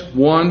missed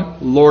one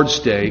Lord's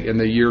Day in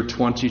the year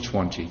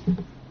 2020.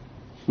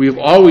 We have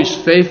always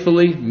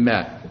faithfully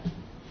met.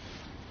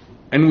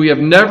 And we have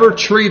never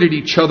treated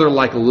each other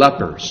like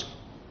lepers.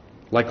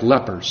 Like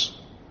lepers.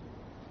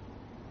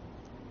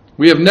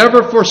 We have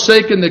never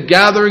forsaken the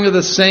gathering of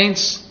the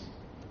saints.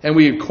 And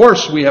we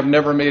have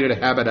never made it a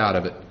habit out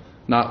of it.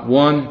 Not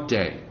one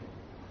day.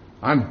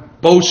 I'm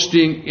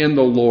boasting in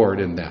the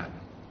Lord in that.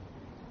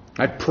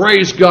 I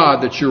praise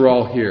God that you're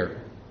all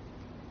here.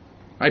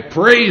 I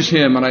praise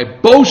Him and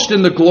I boast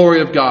in the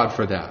glory of God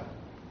for that.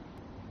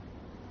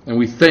 And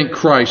we thank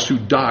Christ who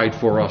died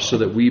for us so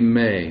that we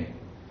may.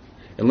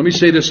 And let me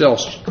say this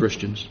else,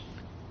 Christians.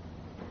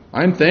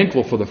 I'm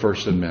thankful for the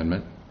First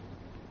Amendment.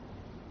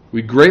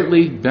 We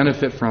greatly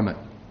benefit from it.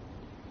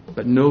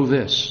 But know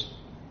this.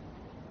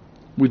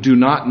 We do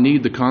not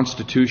need the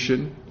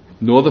Constitution,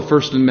 nor the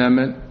First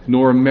Amendment,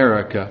 nor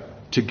America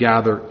to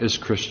gather as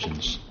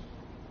Christians.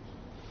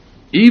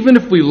 Even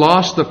if we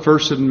lost the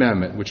First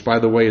Amendment, which, by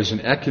the way, is an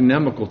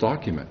ecumenical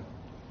document,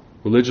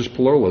 religious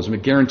pluralism,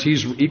 it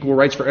guarantees equal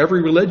rights for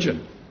every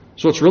religion.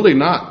 So it's really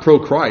not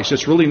pro-Christ.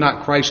 It's really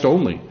not Christ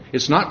only.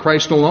 It's not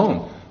Christ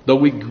alone, though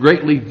we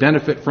greatly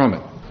benefit from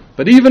it.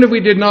 But even if we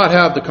did not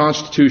have the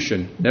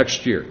Constitution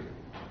next year,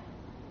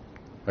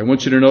 I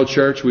want you to know,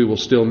 church, we will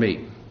still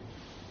meet.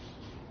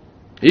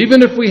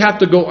 Even if we have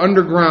to go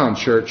underground,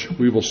 church,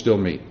 we will still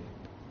meet.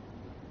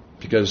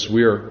 Because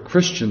we are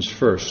Christians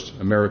first,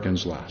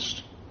 Americans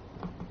last.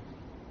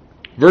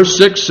 Verse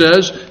 6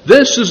 says,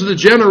 This is the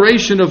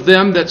generation of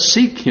them that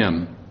seek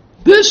Him.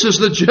 This is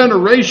the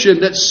generation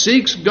that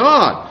seeks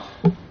God.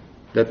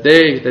 That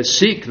they that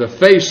seek the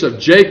face of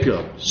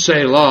Jacob,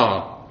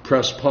 Selah,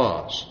 press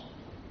pause.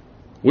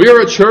 We are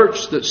a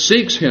church that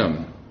seeks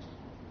Him.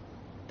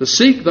 To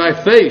seek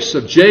thy face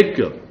of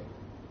Jacob,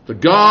 the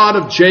God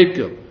of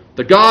Jacob,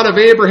 the God of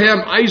Abraham,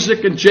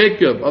 Isaac, and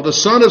Jacob, of the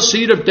son of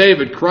seed of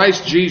David,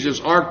 Christ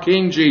Jesus, our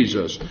King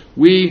Jesus.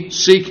 We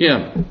seek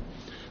Him.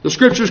 The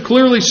Scriptures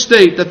clearly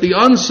state that the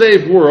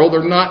unsaved world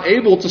are not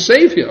able to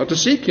save Him, to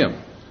seek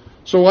Him.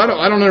 So I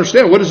don't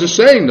understand. What is this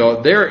saying,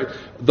 though?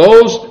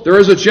 There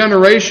is a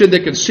generation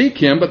that can seek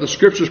Him, but the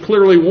Scriptures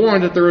clearly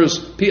warn that there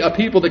is a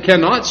people that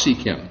cannot seek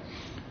Him.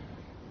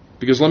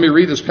 Because let me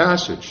read this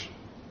passage.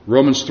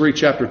 Romans 3,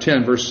 chapter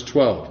 10, verse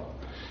 12.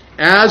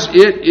 As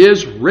it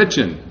is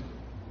written.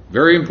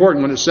 Very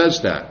important when it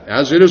says that.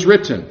 As it is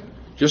written.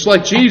 Just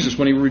like Jesus,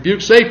 when He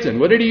rebuked Satan,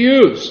 what did He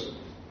use?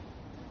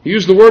 He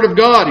used the Word of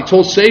God. He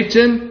told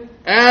Satan,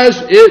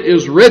 as it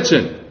is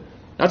written.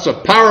 That's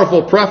a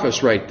powerful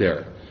preface right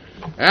there.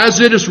 As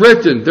it is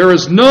written, there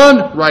is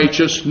none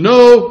righteous,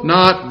 no,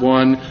 not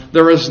one.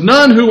 There is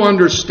none who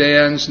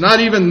understands, not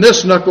even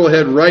this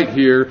knucklehead right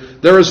here.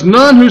 There is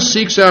none who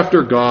seeks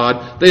after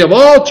God. They have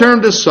all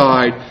turned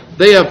aside.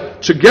 They have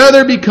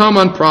together become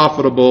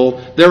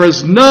unprofitable. There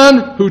is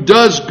none who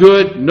does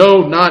good,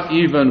 no, not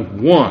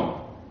even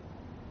one.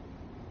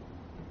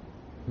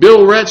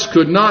 Bill Retz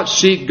could not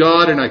seek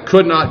God, and I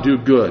could not do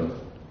good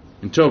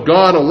until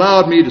God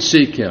allowed me to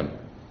seek Him.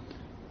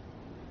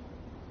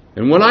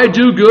 And when I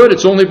do good,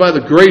 it's only by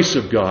the grace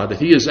of God that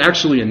He has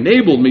actually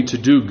enabled me to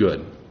do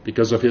good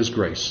because of His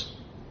grace.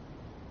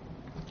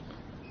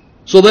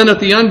 So then if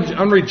the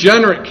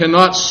unregenerate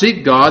cannot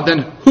seek God, then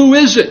who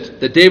is it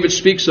that David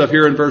speaks of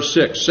here in verse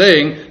 6,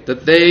 saying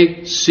that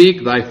they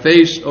seek thy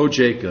face, O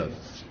Jacob?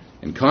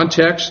 In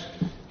context,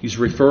 he's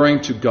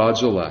referring to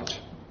God's elect,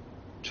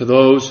 to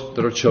those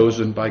that are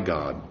chosen by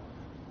God.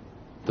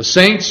 The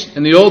saints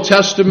in the Old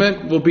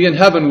Testament will be in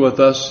heaven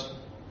with us,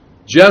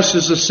 just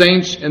as the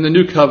saints in the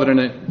New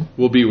Covenant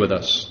will be with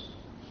us.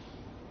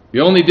 The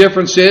only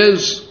difference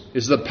is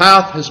the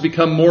path has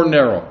become more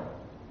narrow.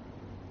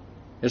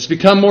 It's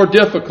become more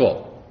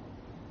difficult.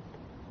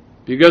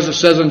 Because it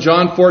says in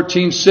John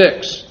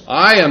 14:6,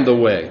 I am the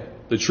way,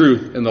 the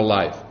truth, and the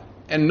life.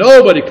 And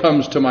nobody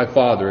comes to my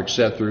Father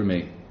except through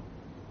me.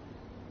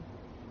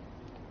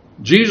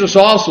 Jesus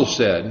also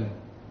said,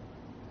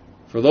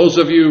 for those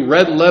of you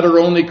red letter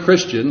only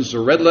Christians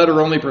or red letter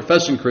only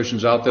professing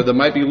Christians out there that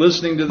might be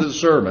listening to this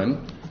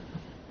sermon,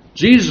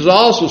 Jesus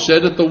also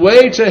said that the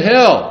way to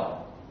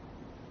hell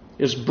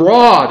is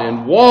broad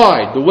and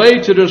wide. The way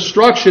to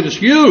destruction is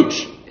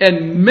huge,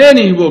 and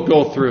many will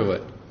go through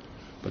it.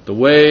 But the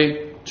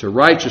way to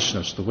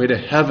righteousness, the way to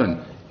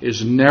heaven,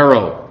 is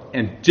narrow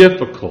and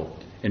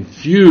difficult, and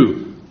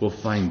few will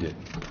find it.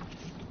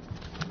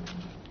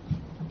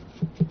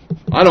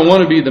 I don't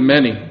want to be the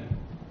many.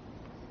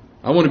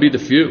 I want to be the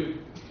few.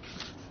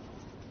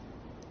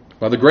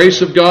 By the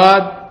grace of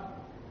God,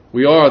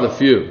 we are the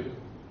few.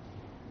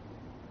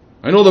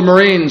 I know the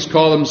Marines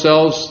call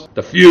themselves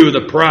the few,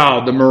 the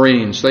proud, the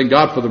Marines. Thank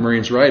God for the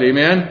Marines, right?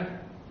 Amen?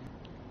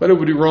 But it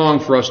would be wrong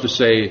for us to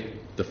say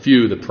the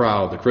few, the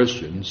proud, the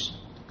Christians.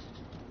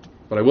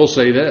 But I will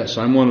say this,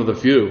 I'm one of the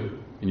few,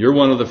 and you're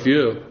one of the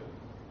few.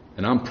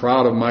 And I'm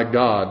proud of my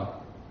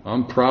God.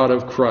 I'm proud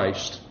of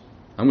Christ.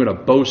 I'm going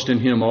to boast in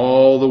Him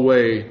all the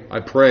way,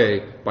 I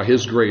pray, by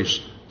His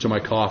grace, to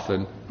my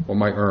coffin or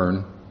my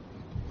urn.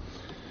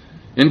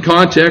 In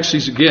context,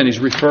 he's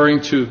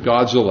referring to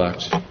God's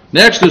elect.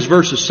 Next is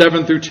verses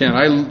 7 through 10.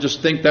 I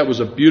just think that was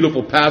a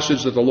beautiful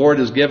passage that the Lord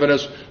has given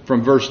us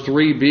from verse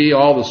 3b,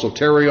 all the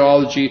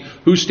soteriology,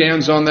 who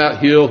stands on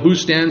that hill, who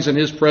stands in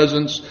His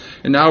presence.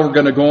 And now we're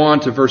going to go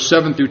on to verse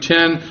 7 through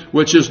 10,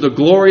 which is the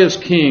glorious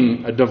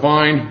King, a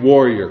divine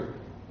warrior.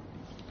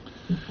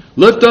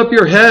 Lift up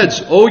your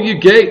heads, O ye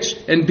gates,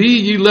 and be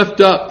ye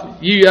lift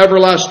up, ye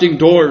everlasting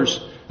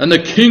doors, and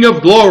the King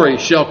of glory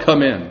shall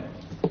come in.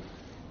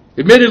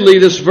 Admittedly,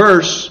 this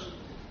verse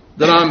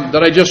that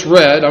I just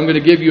read, I'm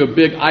going to give you a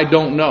big I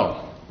don't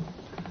know.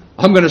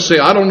 I'm going to say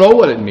I don't know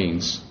what it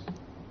means.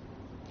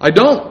 I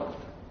don't.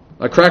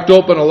 I cracked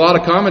open a lot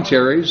of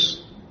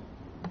commentaries.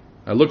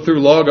 I looked through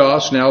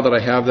Logos now that I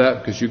have that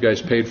because you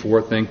guys paid for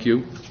it. Thank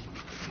you.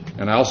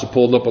 And I also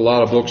pulled up a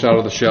lot of books out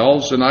of the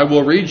shelves. And I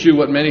will read you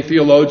what many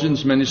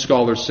theologians, many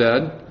scholars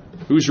said.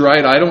 Who's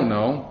right? I don't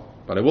know.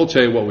 But I will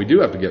tell you what we do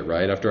have to get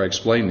right after I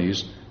explain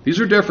these. These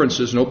are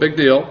differences, no big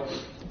deal.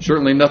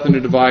 Certainly nothing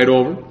to divide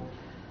over.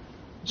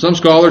 Some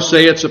scholars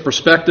say it's a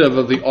perspective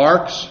of the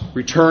arks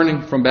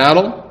returning from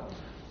battle.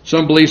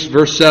 Some believe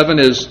verse 7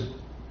 is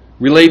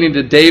relating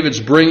to David's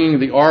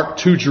bringing the ark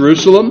to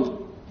Jerusalem.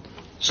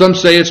 Some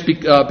say it's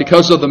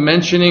because of the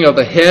mentioning of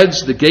the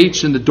heads, the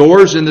gates, and the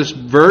doors in this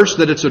verse,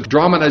 that it's a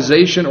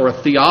dramatization or a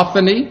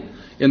theophany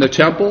in the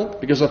temple,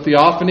 because a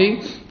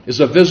theophany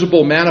is a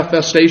visible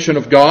manifestation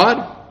of God.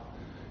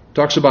 It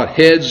talks about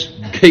heads,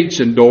 gates,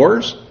 and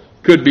doors.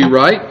 Could be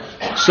right.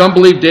 Some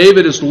believe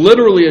David is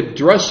literally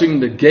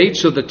addressing the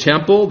gates of the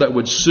temple that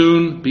would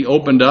soon be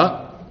opened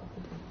up,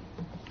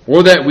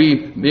 or that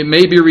it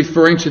may be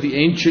referring to the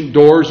ancient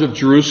doors of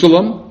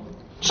Jerusalem.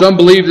 Some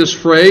believe this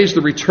phrase,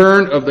 the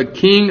return of the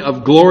King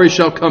of glory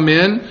shall come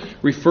in,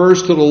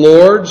 refers to the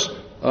Lord's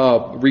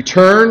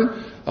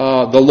return,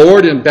 the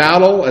Lord in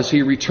battle as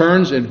he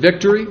returns in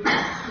victory.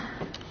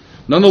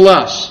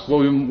 Nonetheless,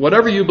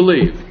 whatever you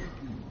believe,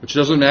 which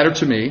doesn't matter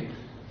to me,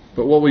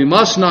 but what we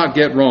must not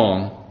get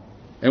wrong,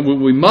 and what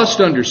we must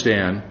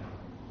understand,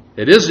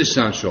 it is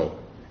essential,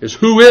 is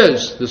who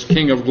is this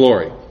King of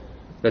glory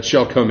that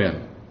shall come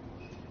in?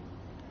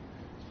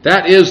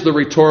 That is the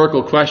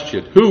rhetorical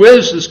question. Who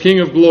is this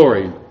King of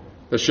glory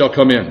that shall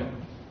come in?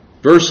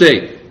 Verse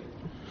 8.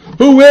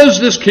 Who is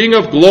this King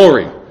of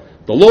glory?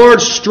 The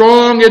Lord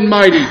strong and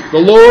mighty, the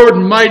Lord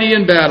mighty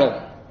in battle.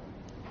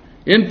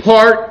 In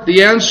part,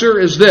 the answer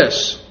is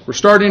this. We're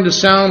starting to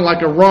sound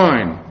like a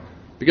rhyme,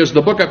 because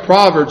the book of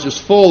Proverbs is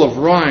full of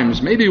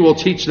rhymes. Maybe we'll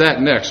teach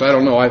that next. I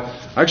don't know. I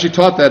actually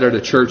taught that at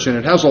a church, and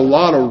it has a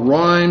lot of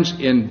rhymes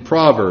in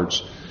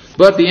Proverbs.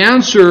 But the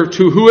answer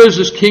to who is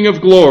this King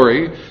of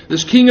glory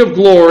is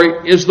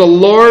the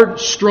Lord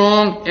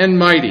strong and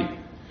mighty.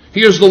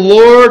 He is the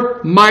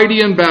Lord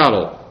mighty in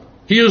battle.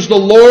 He is the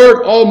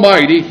Lord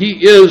Almighty.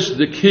 He is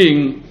the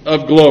King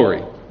of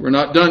glory. We're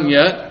not done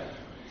yet.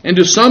 And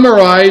to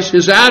summarize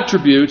his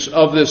attributes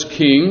of this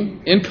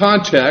King in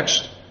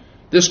context,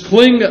 this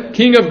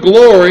King of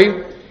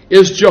glory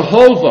is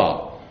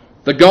Jehovah,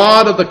 the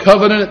God of the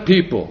covenant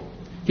people.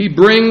 He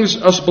brings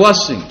us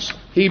blessings.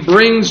 He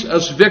brings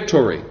us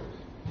victory.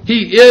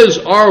 He is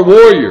our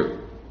warrior.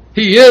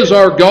 He is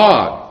our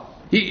God.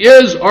 He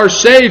is our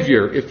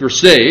Savior, if you're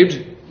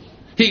saved.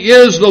 He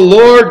is the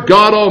Lord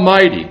God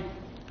Almighty.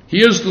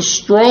 He is the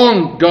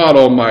strong God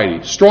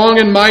Almighty, strong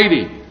and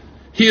mighty.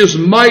 He is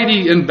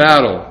mighty in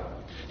battle.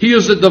 He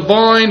is a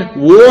divine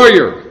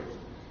warrior,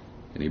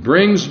 and he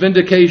brings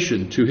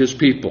vindication to his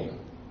people.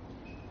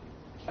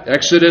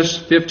 Exodus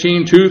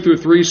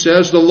 15:2-3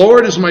 says, "The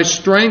Lord is my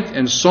strength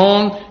and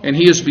song, and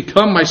he has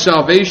become my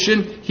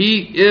salvation. He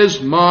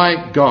is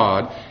my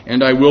God,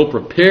 and I will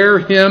prepare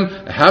him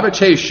a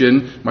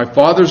habitation, my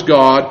father's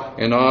God,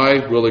 and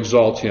I will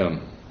exalt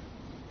him."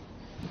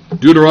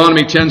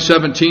 Deuteronomy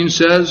 10:17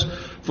 says,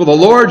 "For the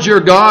Lord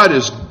your God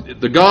is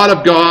the God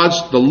of gods,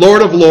 the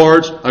Lord of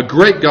lords, a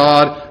great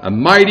God, a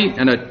mighty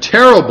and a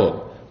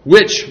terrible,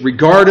 which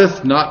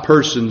regardeth not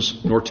persons,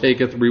 nor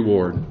taketh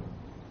reward."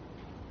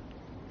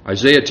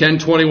 Isaiah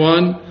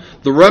 10:21,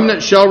 "The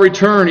remnant shall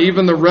return,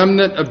 even the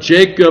remnant of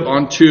Jacob,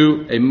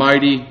 unto a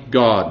mighty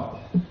God."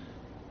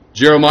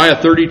 Jeremiah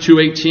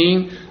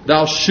 32:18,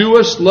 "Thou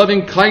shewest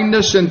loving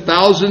kindness in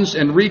thousands,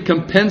 and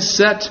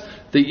recompensest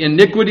the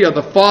iniquity of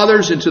the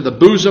fathers into the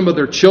bosom of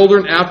their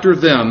children after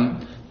them.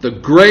 The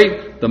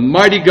great, the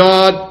mighty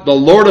God, the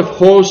Lord of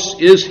hosts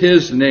is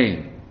his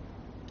name."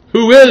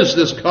 Who is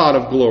this God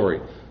of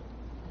glory?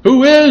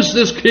 Who is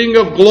this King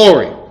of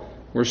glory?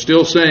 We're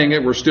still saying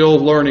it. We're still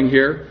learning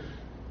here.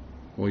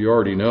 Well, you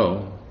already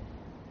know.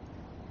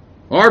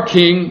 Our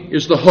King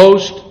is the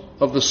host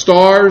of the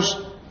stars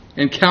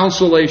and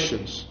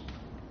constellations.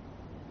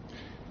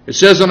 It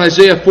says in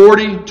Isaiah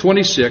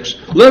 40:26,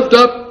 "Lift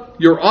up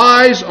your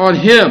eyes on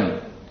him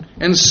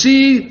and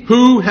see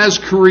who has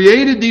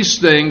created these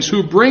things,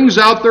 who brings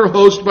out their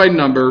host by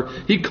number.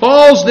 He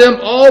calls them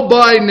all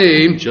by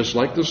name," just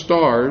like the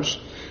stars,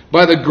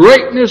 "by the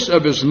greatness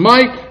of his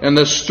might and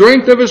the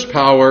strength of his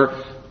power.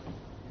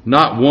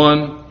 Not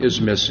one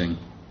is missing."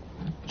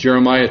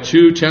 Jeremiah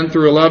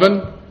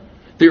 2:10-11,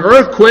 "The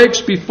earth quakes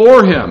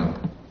before him."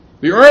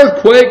 The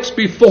earth quakes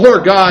before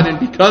God and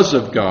because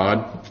of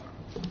God.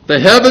 "The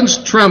heavens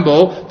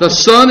tremble, the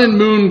sun and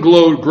moon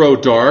grow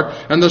dark,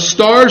 and the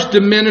stars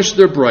diminish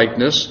their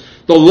brightness.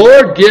 The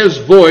Lord gives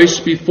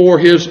voice before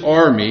his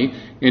army,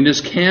 and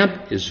his camp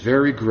is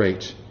very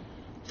great.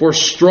 For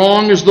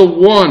strong is the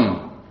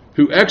one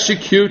who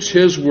executes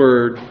his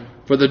word.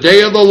 For the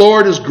day of the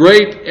Lord is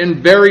great and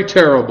very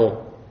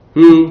terrible.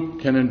 Who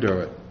can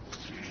endure it?"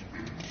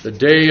 The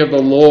day of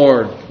the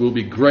Lord will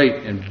be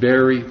great and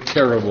very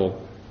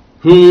terrible.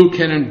 Who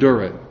can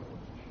endure it?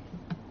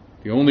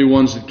 The only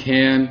ones that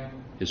can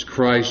is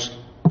Christ's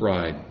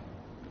bride.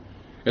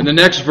 In the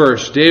next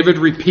verse, David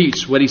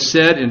repeats what he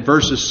said in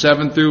verses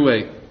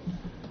 7-8.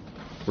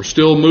 We're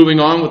still moving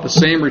on with the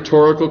same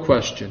rhetorical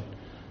question.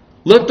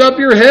 "Lift up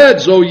your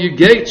heads, O ye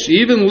gates,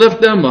 even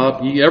lift them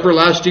up, ye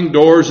everlasting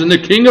doors, and the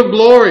King of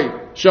glory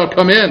shall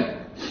come in."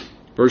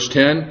 Verse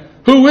 10,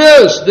 "Who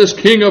is this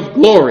King of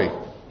glory?"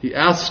 He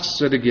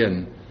asks it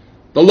again.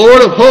 "The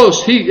Lord of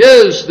hosts, he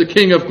is the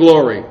King of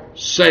glory.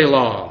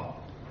 Selah."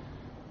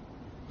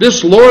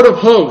 This Lord of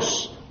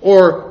hosts,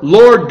 or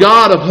Lord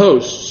God of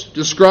hosts,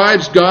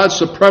 describes God's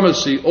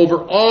supremacy over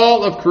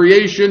all of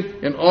creation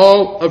and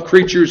all of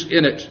creatures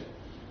in it.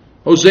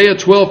 Hosea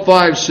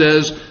 12:5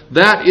 says,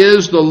 "That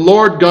is the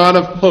Lord God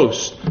of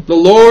hosts. The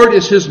Lord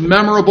is his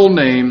memorable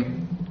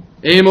name."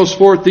 Amos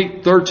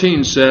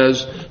 4:13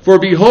 says, "For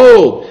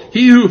behold,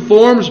 he who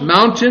forms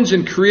mountains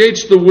and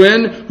creates the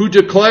wind, who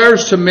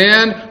declares to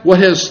man what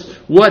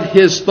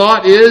his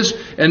thought is,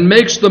 and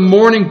makes the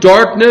morning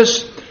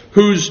darkness,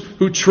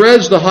 who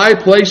treads the high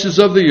places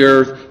of the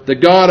earth, the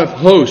God of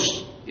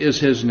hosts is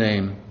his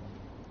name."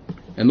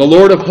 And the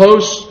Lord of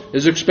hosts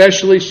is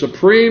especially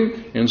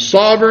supreme and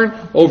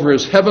sovereign over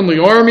his heavenly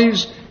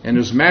armies and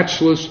his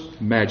matchless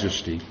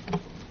majesty.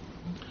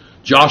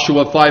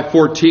 Joshua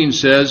 5:14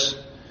 says,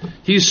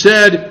 he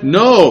said,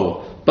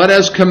 no, but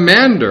as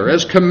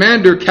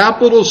commander,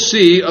 capital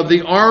C, of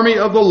the army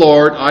of the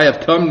Lord, I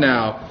have come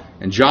now.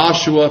 And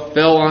Joshua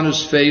fell on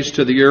his face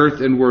to the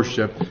earth in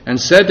worship and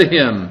said to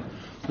him,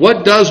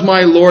 what does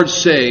my Lord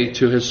say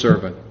to his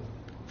servant?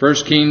 1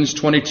 Kings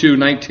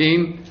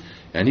 22:19.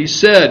 And he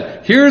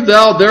said, hear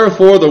thou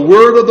therefore the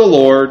word of the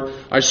Lord.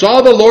 I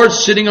saw the Lord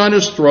sitting on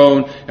his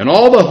throne, and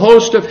all the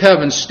host of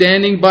heaven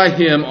standing by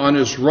him on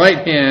his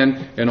right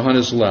hand and on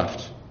his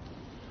left.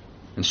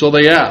 And so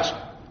they asked,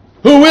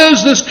 who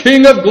is this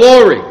King of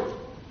glory?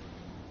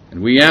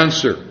 And we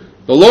answer,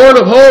 the Lord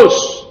of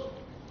hosts.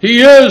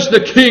 He is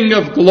the King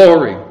of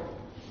glory.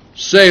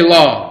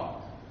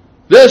 Selah.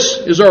 This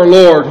is our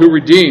Lord who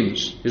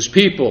redeems his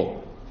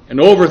people and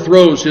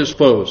overthrows his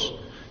foes.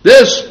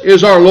 This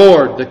is our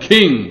Lord, the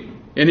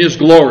King in his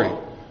glory,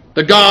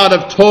 the God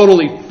of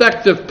total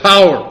effective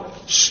power,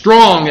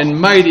 strong and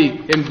mighty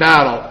in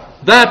battle.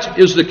 That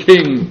is the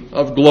King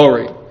of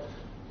glory.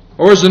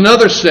 Or as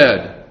another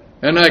said,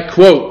 and I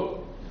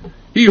quote,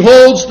 he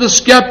holds the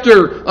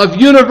scepter of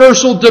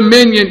universal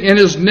dominion in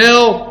his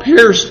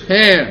nail-pierced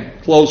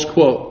hand, close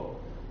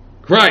quote.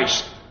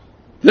 Christ,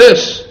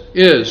 this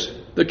is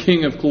the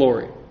King of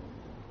glory.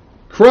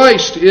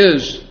 Christ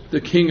is the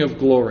King of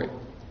glory.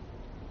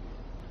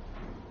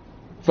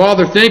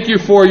 Father, thank you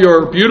for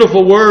your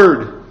beautiful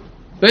word.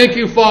 Thank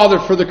you, Father,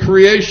 for the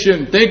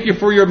creation. Thank you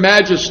for your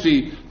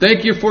majesty.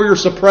 Thank you for your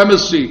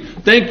supremacy.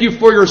 Thank you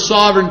for your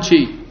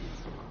sovereignty.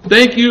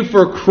 Thank you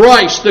for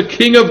Christ, the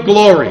King of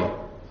glory,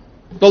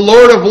 the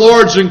Lord of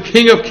lords and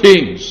King of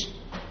kings.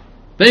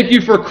 Thank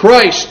you for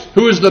Christ,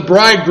 who is the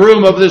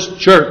bridegroom of this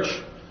church.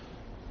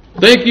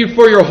 Thank you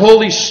for your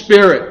Holy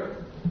Spirit,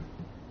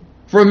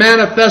 for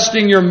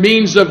manifesting your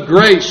means of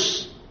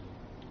grace.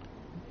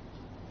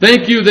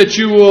 Thank you that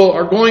you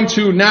are going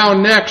to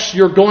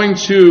you're going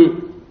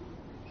to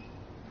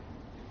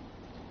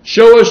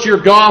show us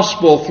your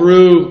gospel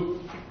through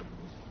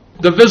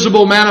the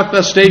visible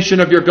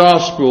manifestation of your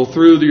gospel,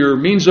 through your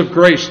means of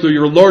grace, through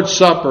your Lord's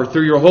Supper,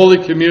 through your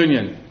Holy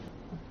Communion.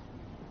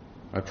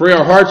 I pray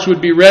our hearts would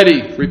be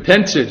ready,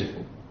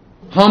 repented,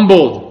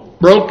 humbled,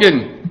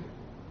 broken,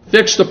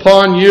 fixed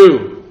upon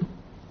you.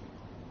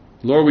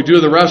 Lord, we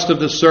do the rest of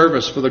this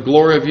service for the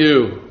glory of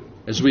you,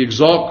 as we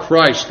exalt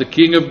Christ, the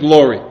King of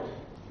glory.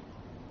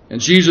 In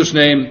Jesus'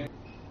 name,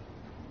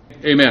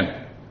 amen.